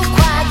too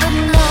quiet with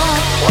no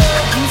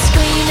one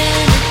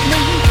screaming at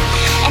me.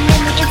 And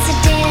then the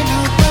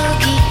incidental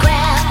boogie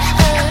grabbed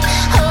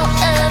hold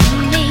of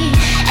me,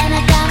 and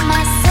I got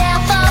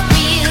myself a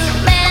real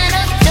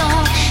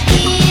marathon.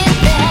 Hear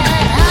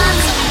that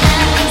hunt,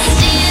 I can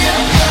still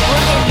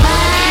work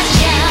my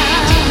job.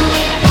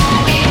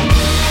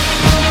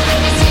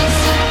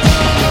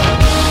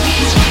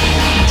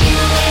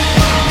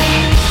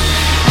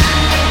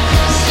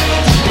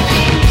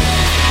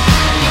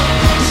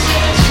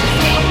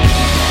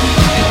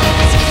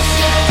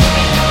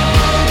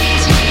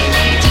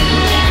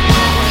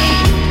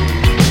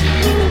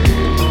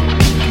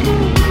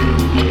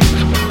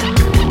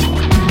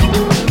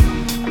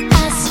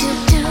 I still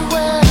do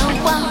what I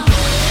want,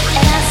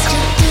 and I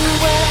still do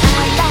what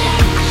I like.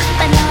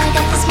 But now I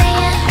got this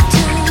man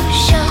to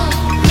show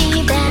me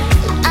that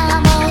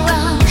I'm all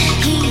wrong.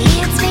 He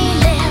hits me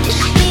left,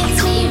 hits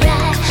me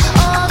right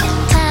all the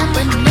time,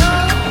 but no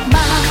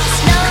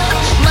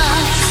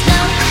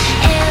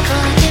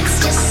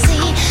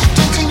ecstasy.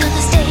 Don't you know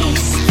these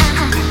days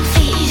I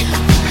feel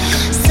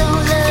so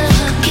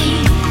lucky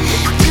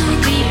to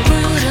be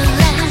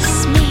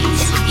brutalized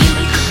means you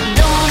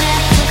don't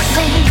have to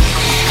think,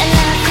 and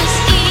life is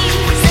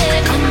easy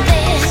when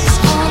there's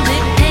only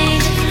pain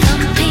to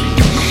compete.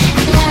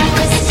 Life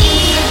is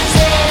easy.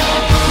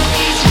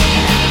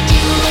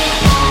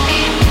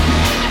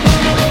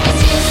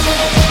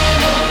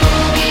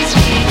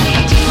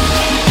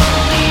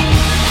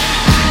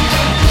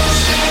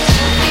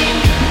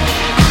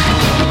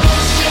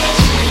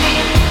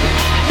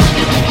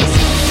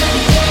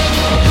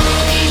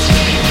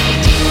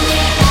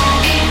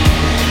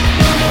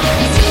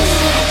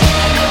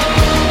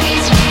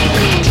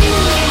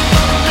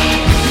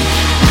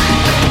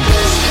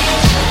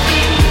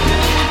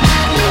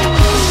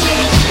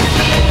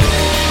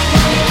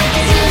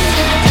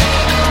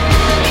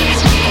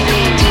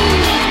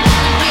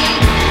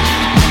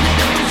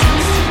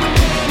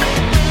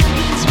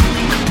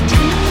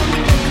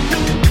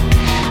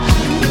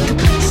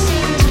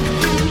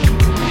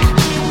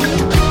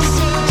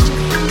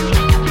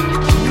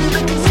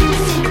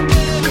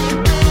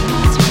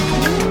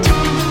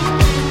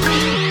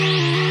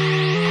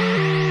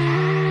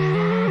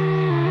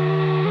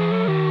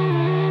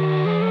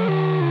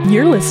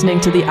 You're listening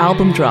to The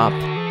Album Drop.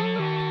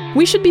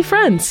 We should be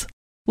friends.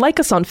 Like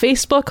us on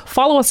Facebook,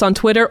 follow us on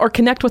Twitter, or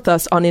connect with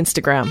us on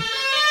Instagram.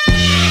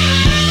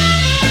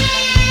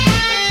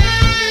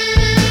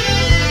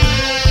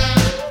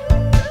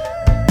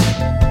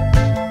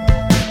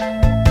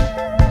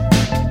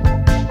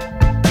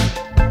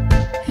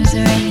 There's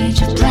a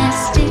rage of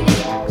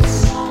plastics.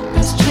 I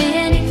was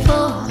 24.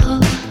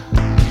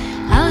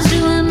 I was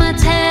doing my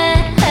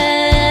time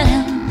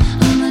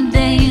on the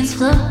dance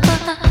floor.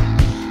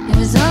 It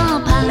was all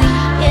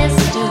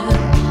polyester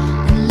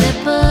and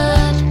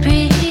leopard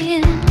print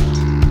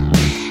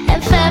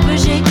and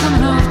Fabergé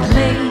coming off the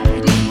leg.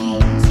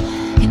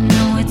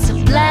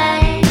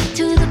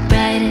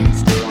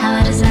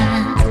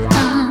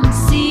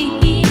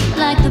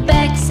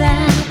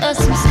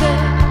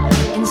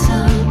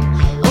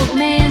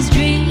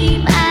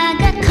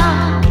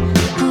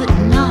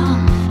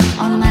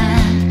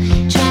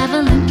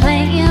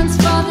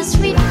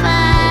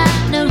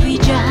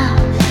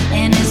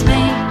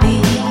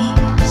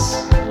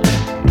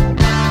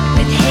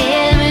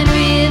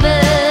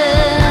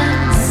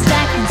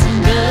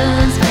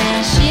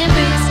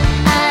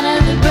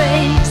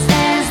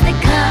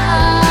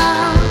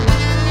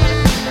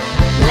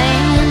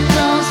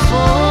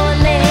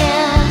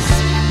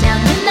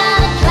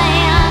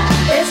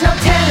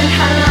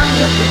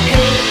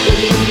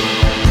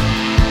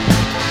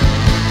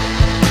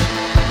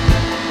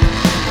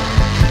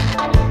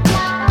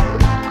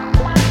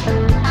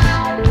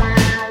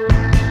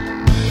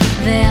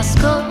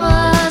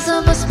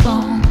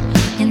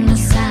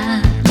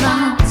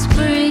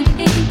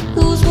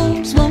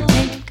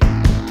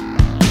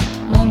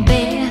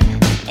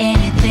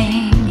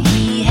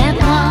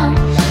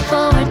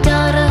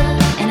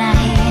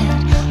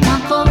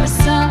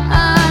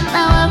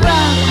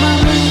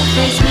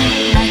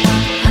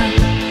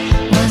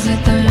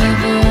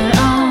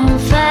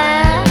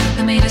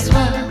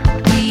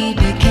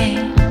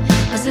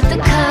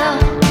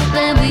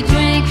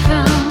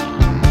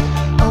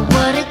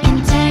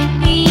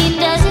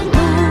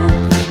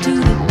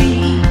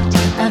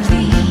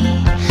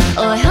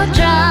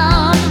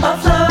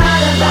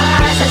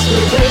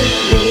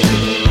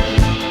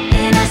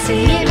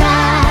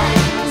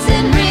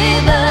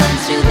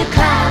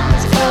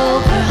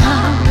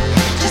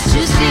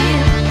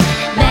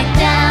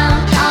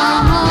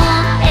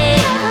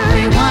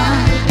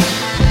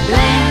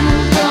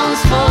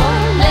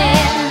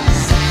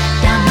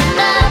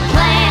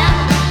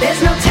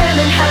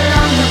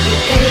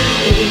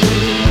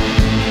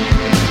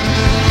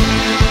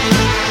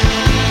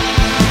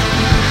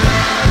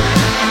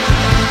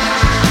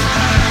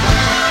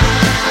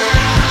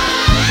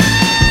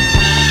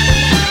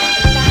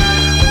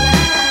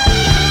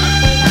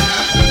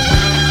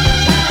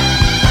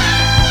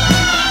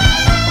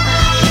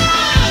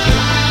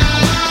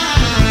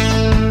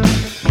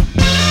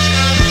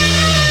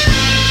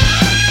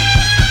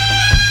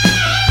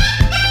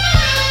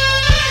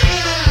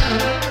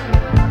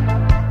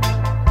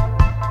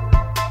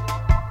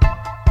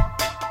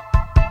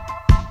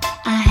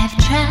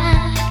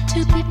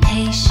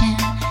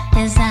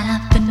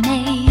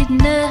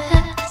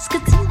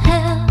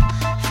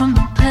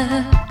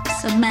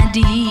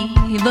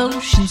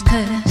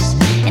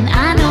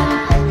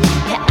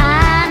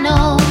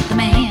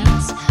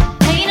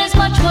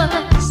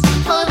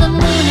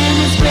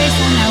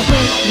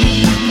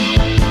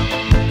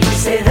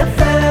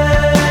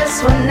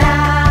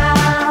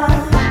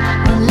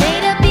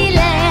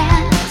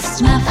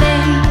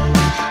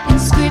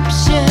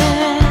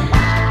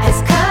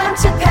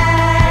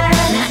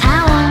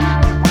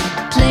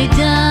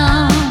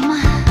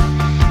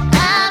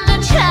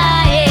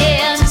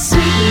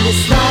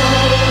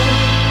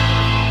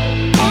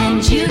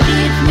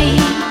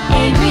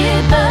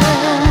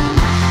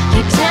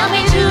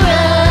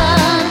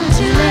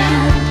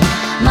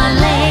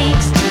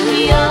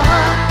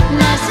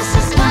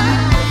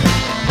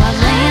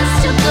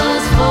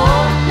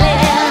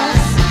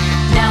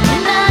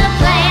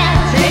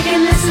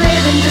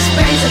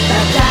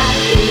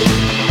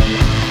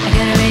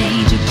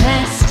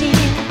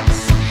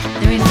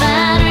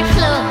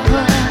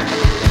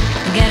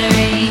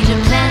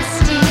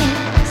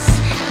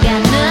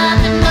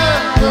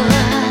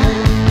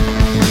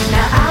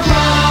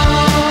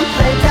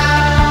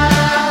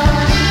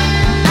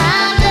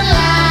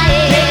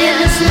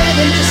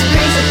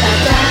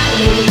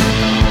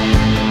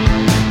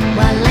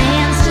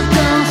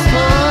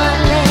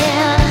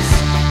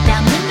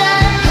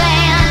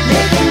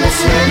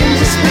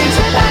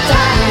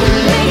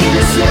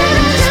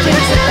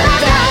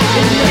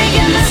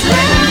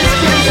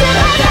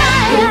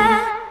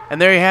 And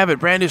there you have it,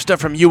 brand new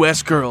stuff from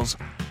US Girls.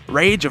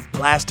 Rage of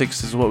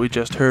Plastics is what we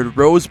just heard.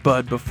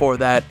 Rosebud before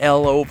that.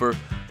 L Over,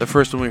 the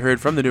first one we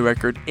heard from the new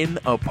record, In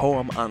a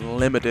Poem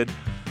Unlimited.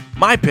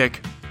 My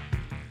pick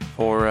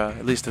for,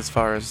 at least as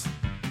far as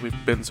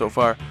we've been so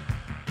far,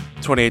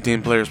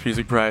 2018 Players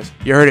Music Prize.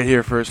 You heard it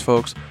here first,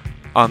 folks,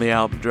 on the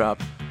Album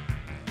Drop.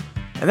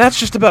 And that's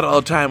just about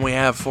all the time we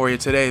have for you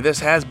today.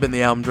 This has been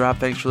the Album Drop.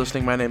 Thanks for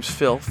listening. My name's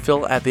Phil.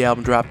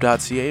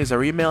 Phil@thealbumdrop.ca is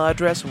our email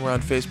address, and we're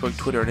on Facebook,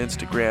 Twitter, and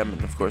Instagram,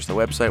 and of course the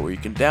website where you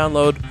can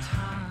download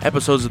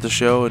episodes of the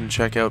show and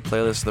check out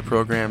playlists of the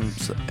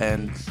programs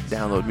and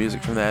download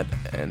music from that,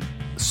 and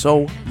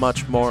so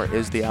much more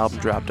is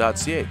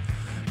thealbumdrop.ca. I'm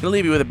going to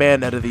leave you with a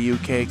band out of the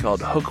UK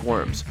called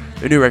Hookworms.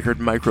 Their new record,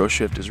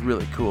 Microshift, is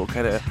really cool.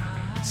 Kind of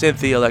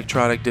synthy,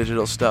 electronic,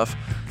 digital stuff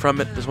from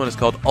it. This one is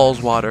called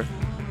All's Water.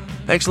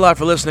 Thanks a lot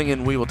for listening,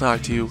 and we will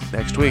talk to you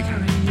next week.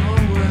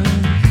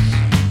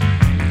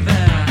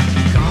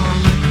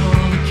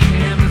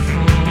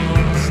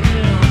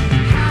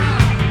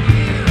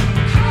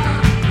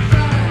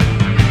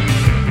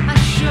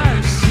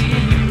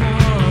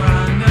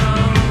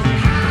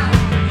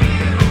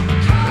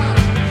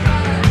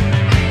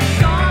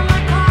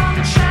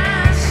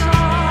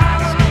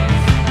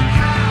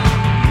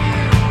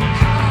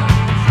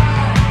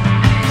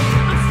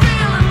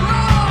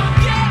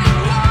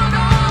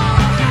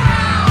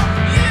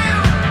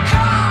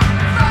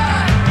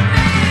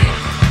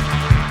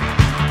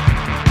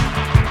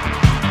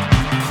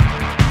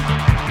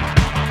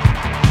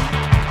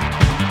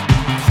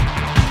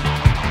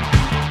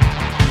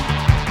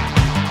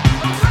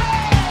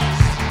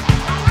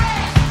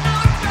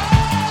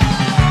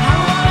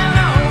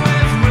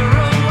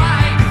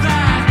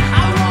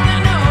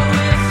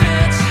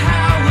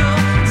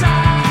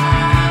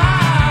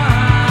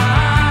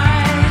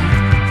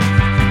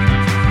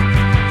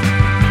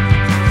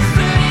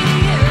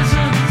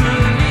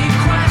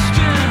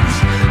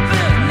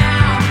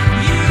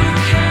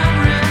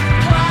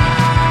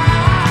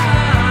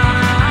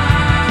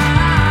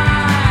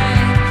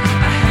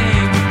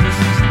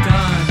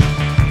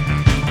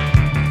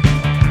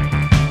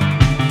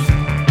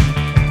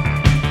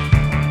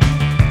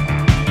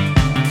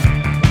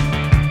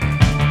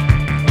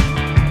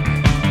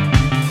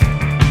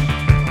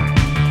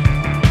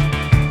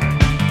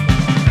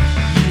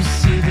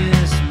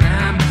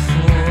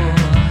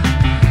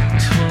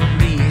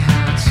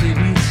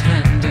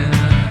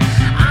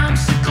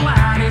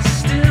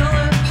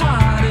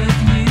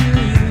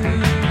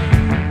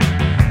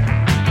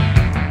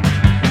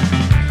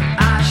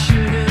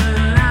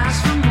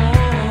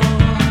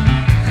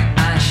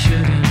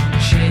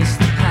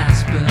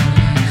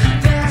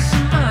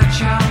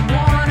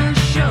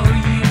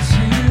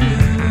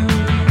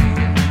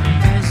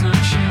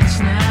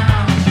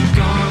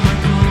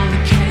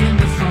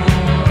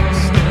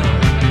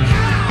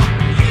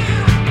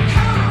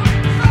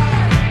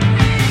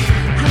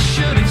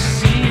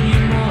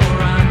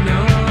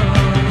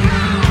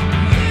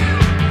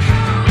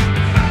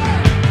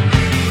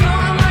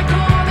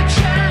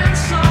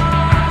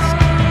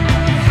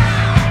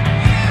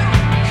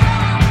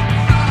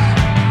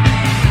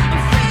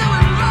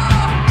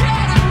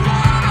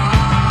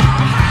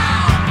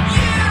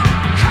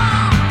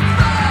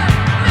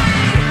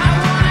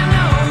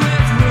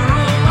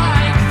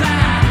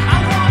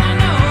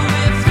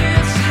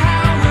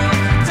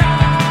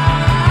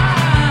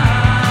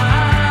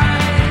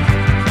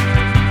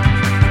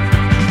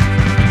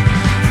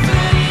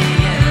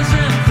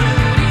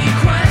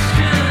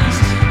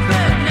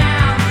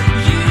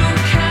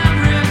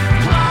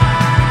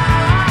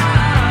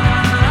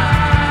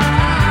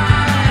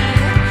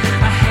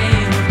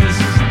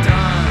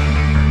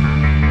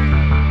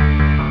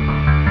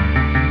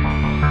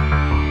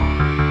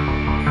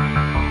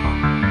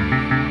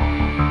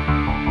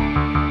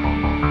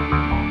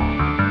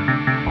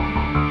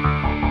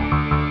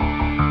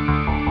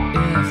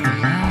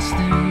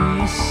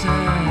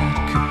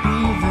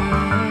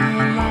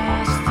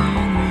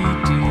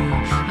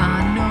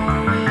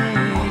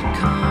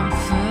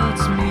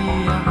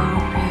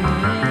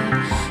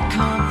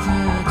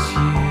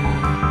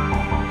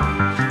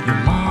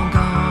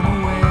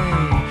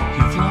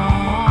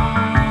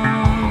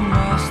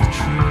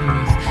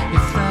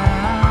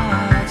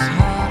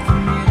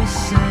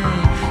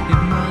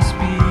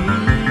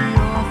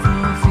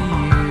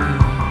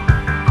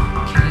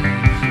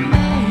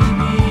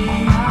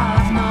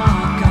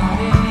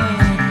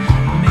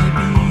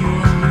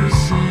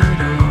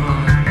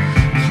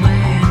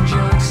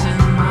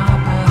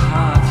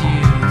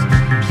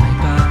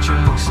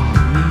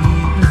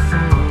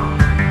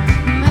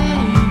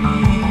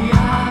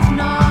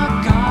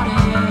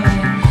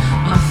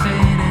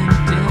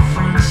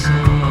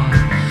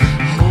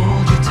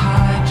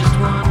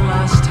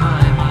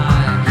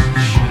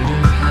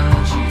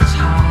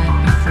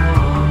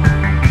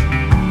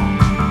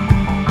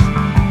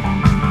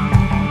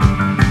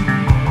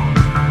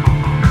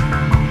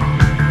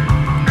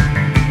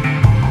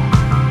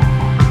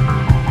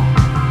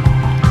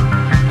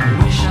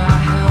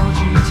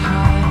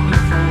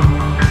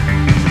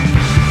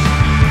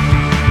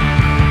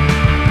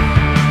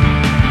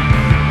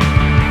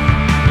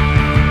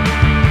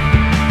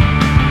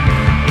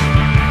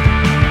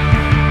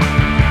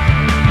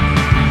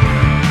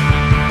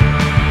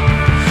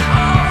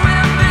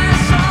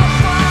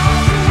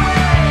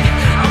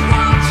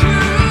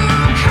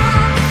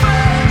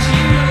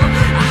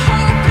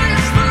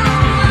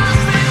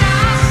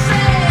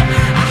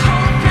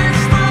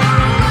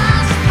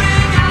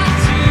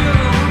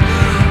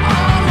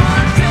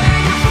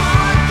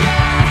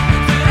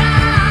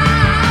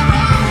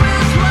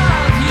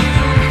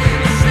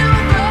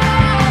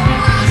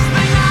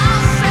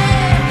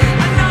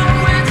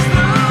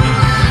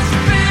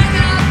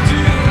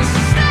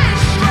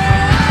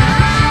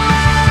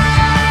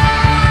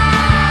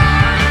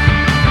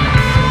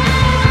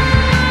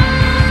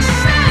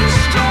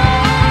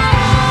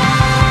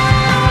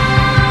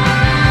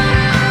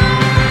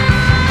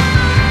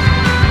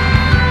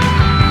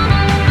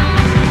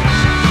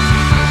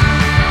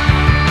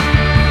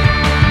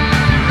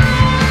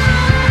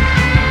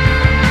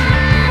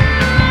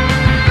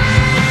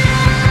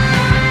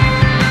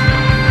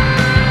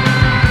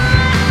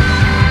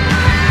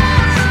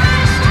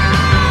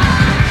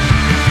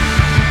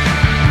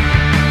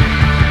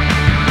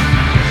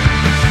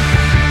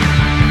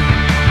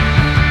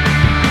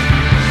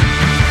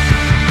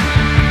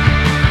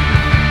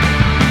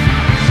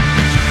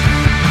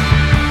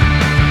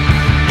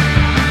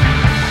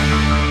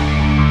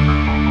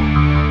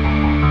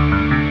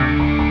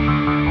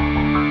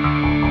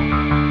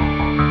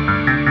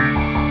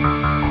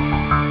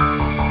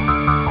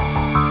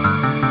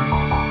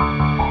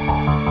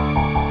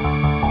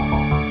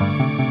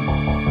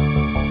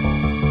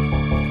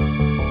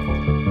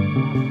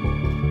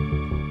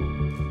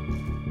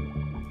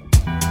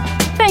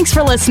 Thanks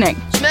for listening.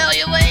 Smell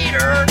you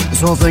later.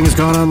 This whole thing has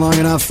gone on long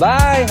enough.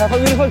 Bye. Have a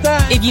beautiful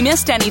time. If you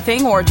missed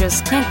anything or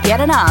just can't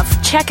get enough,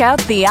 check out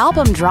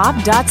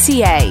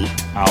thealbumdrop.ca.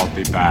 I'll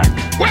be back.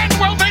 When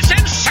will this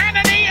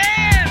insanity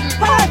end?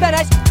 Can I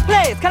finish?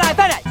 Please, can I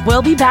finish?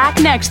 We'll be back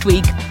next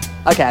week.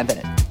 Okay, I'm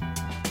finished.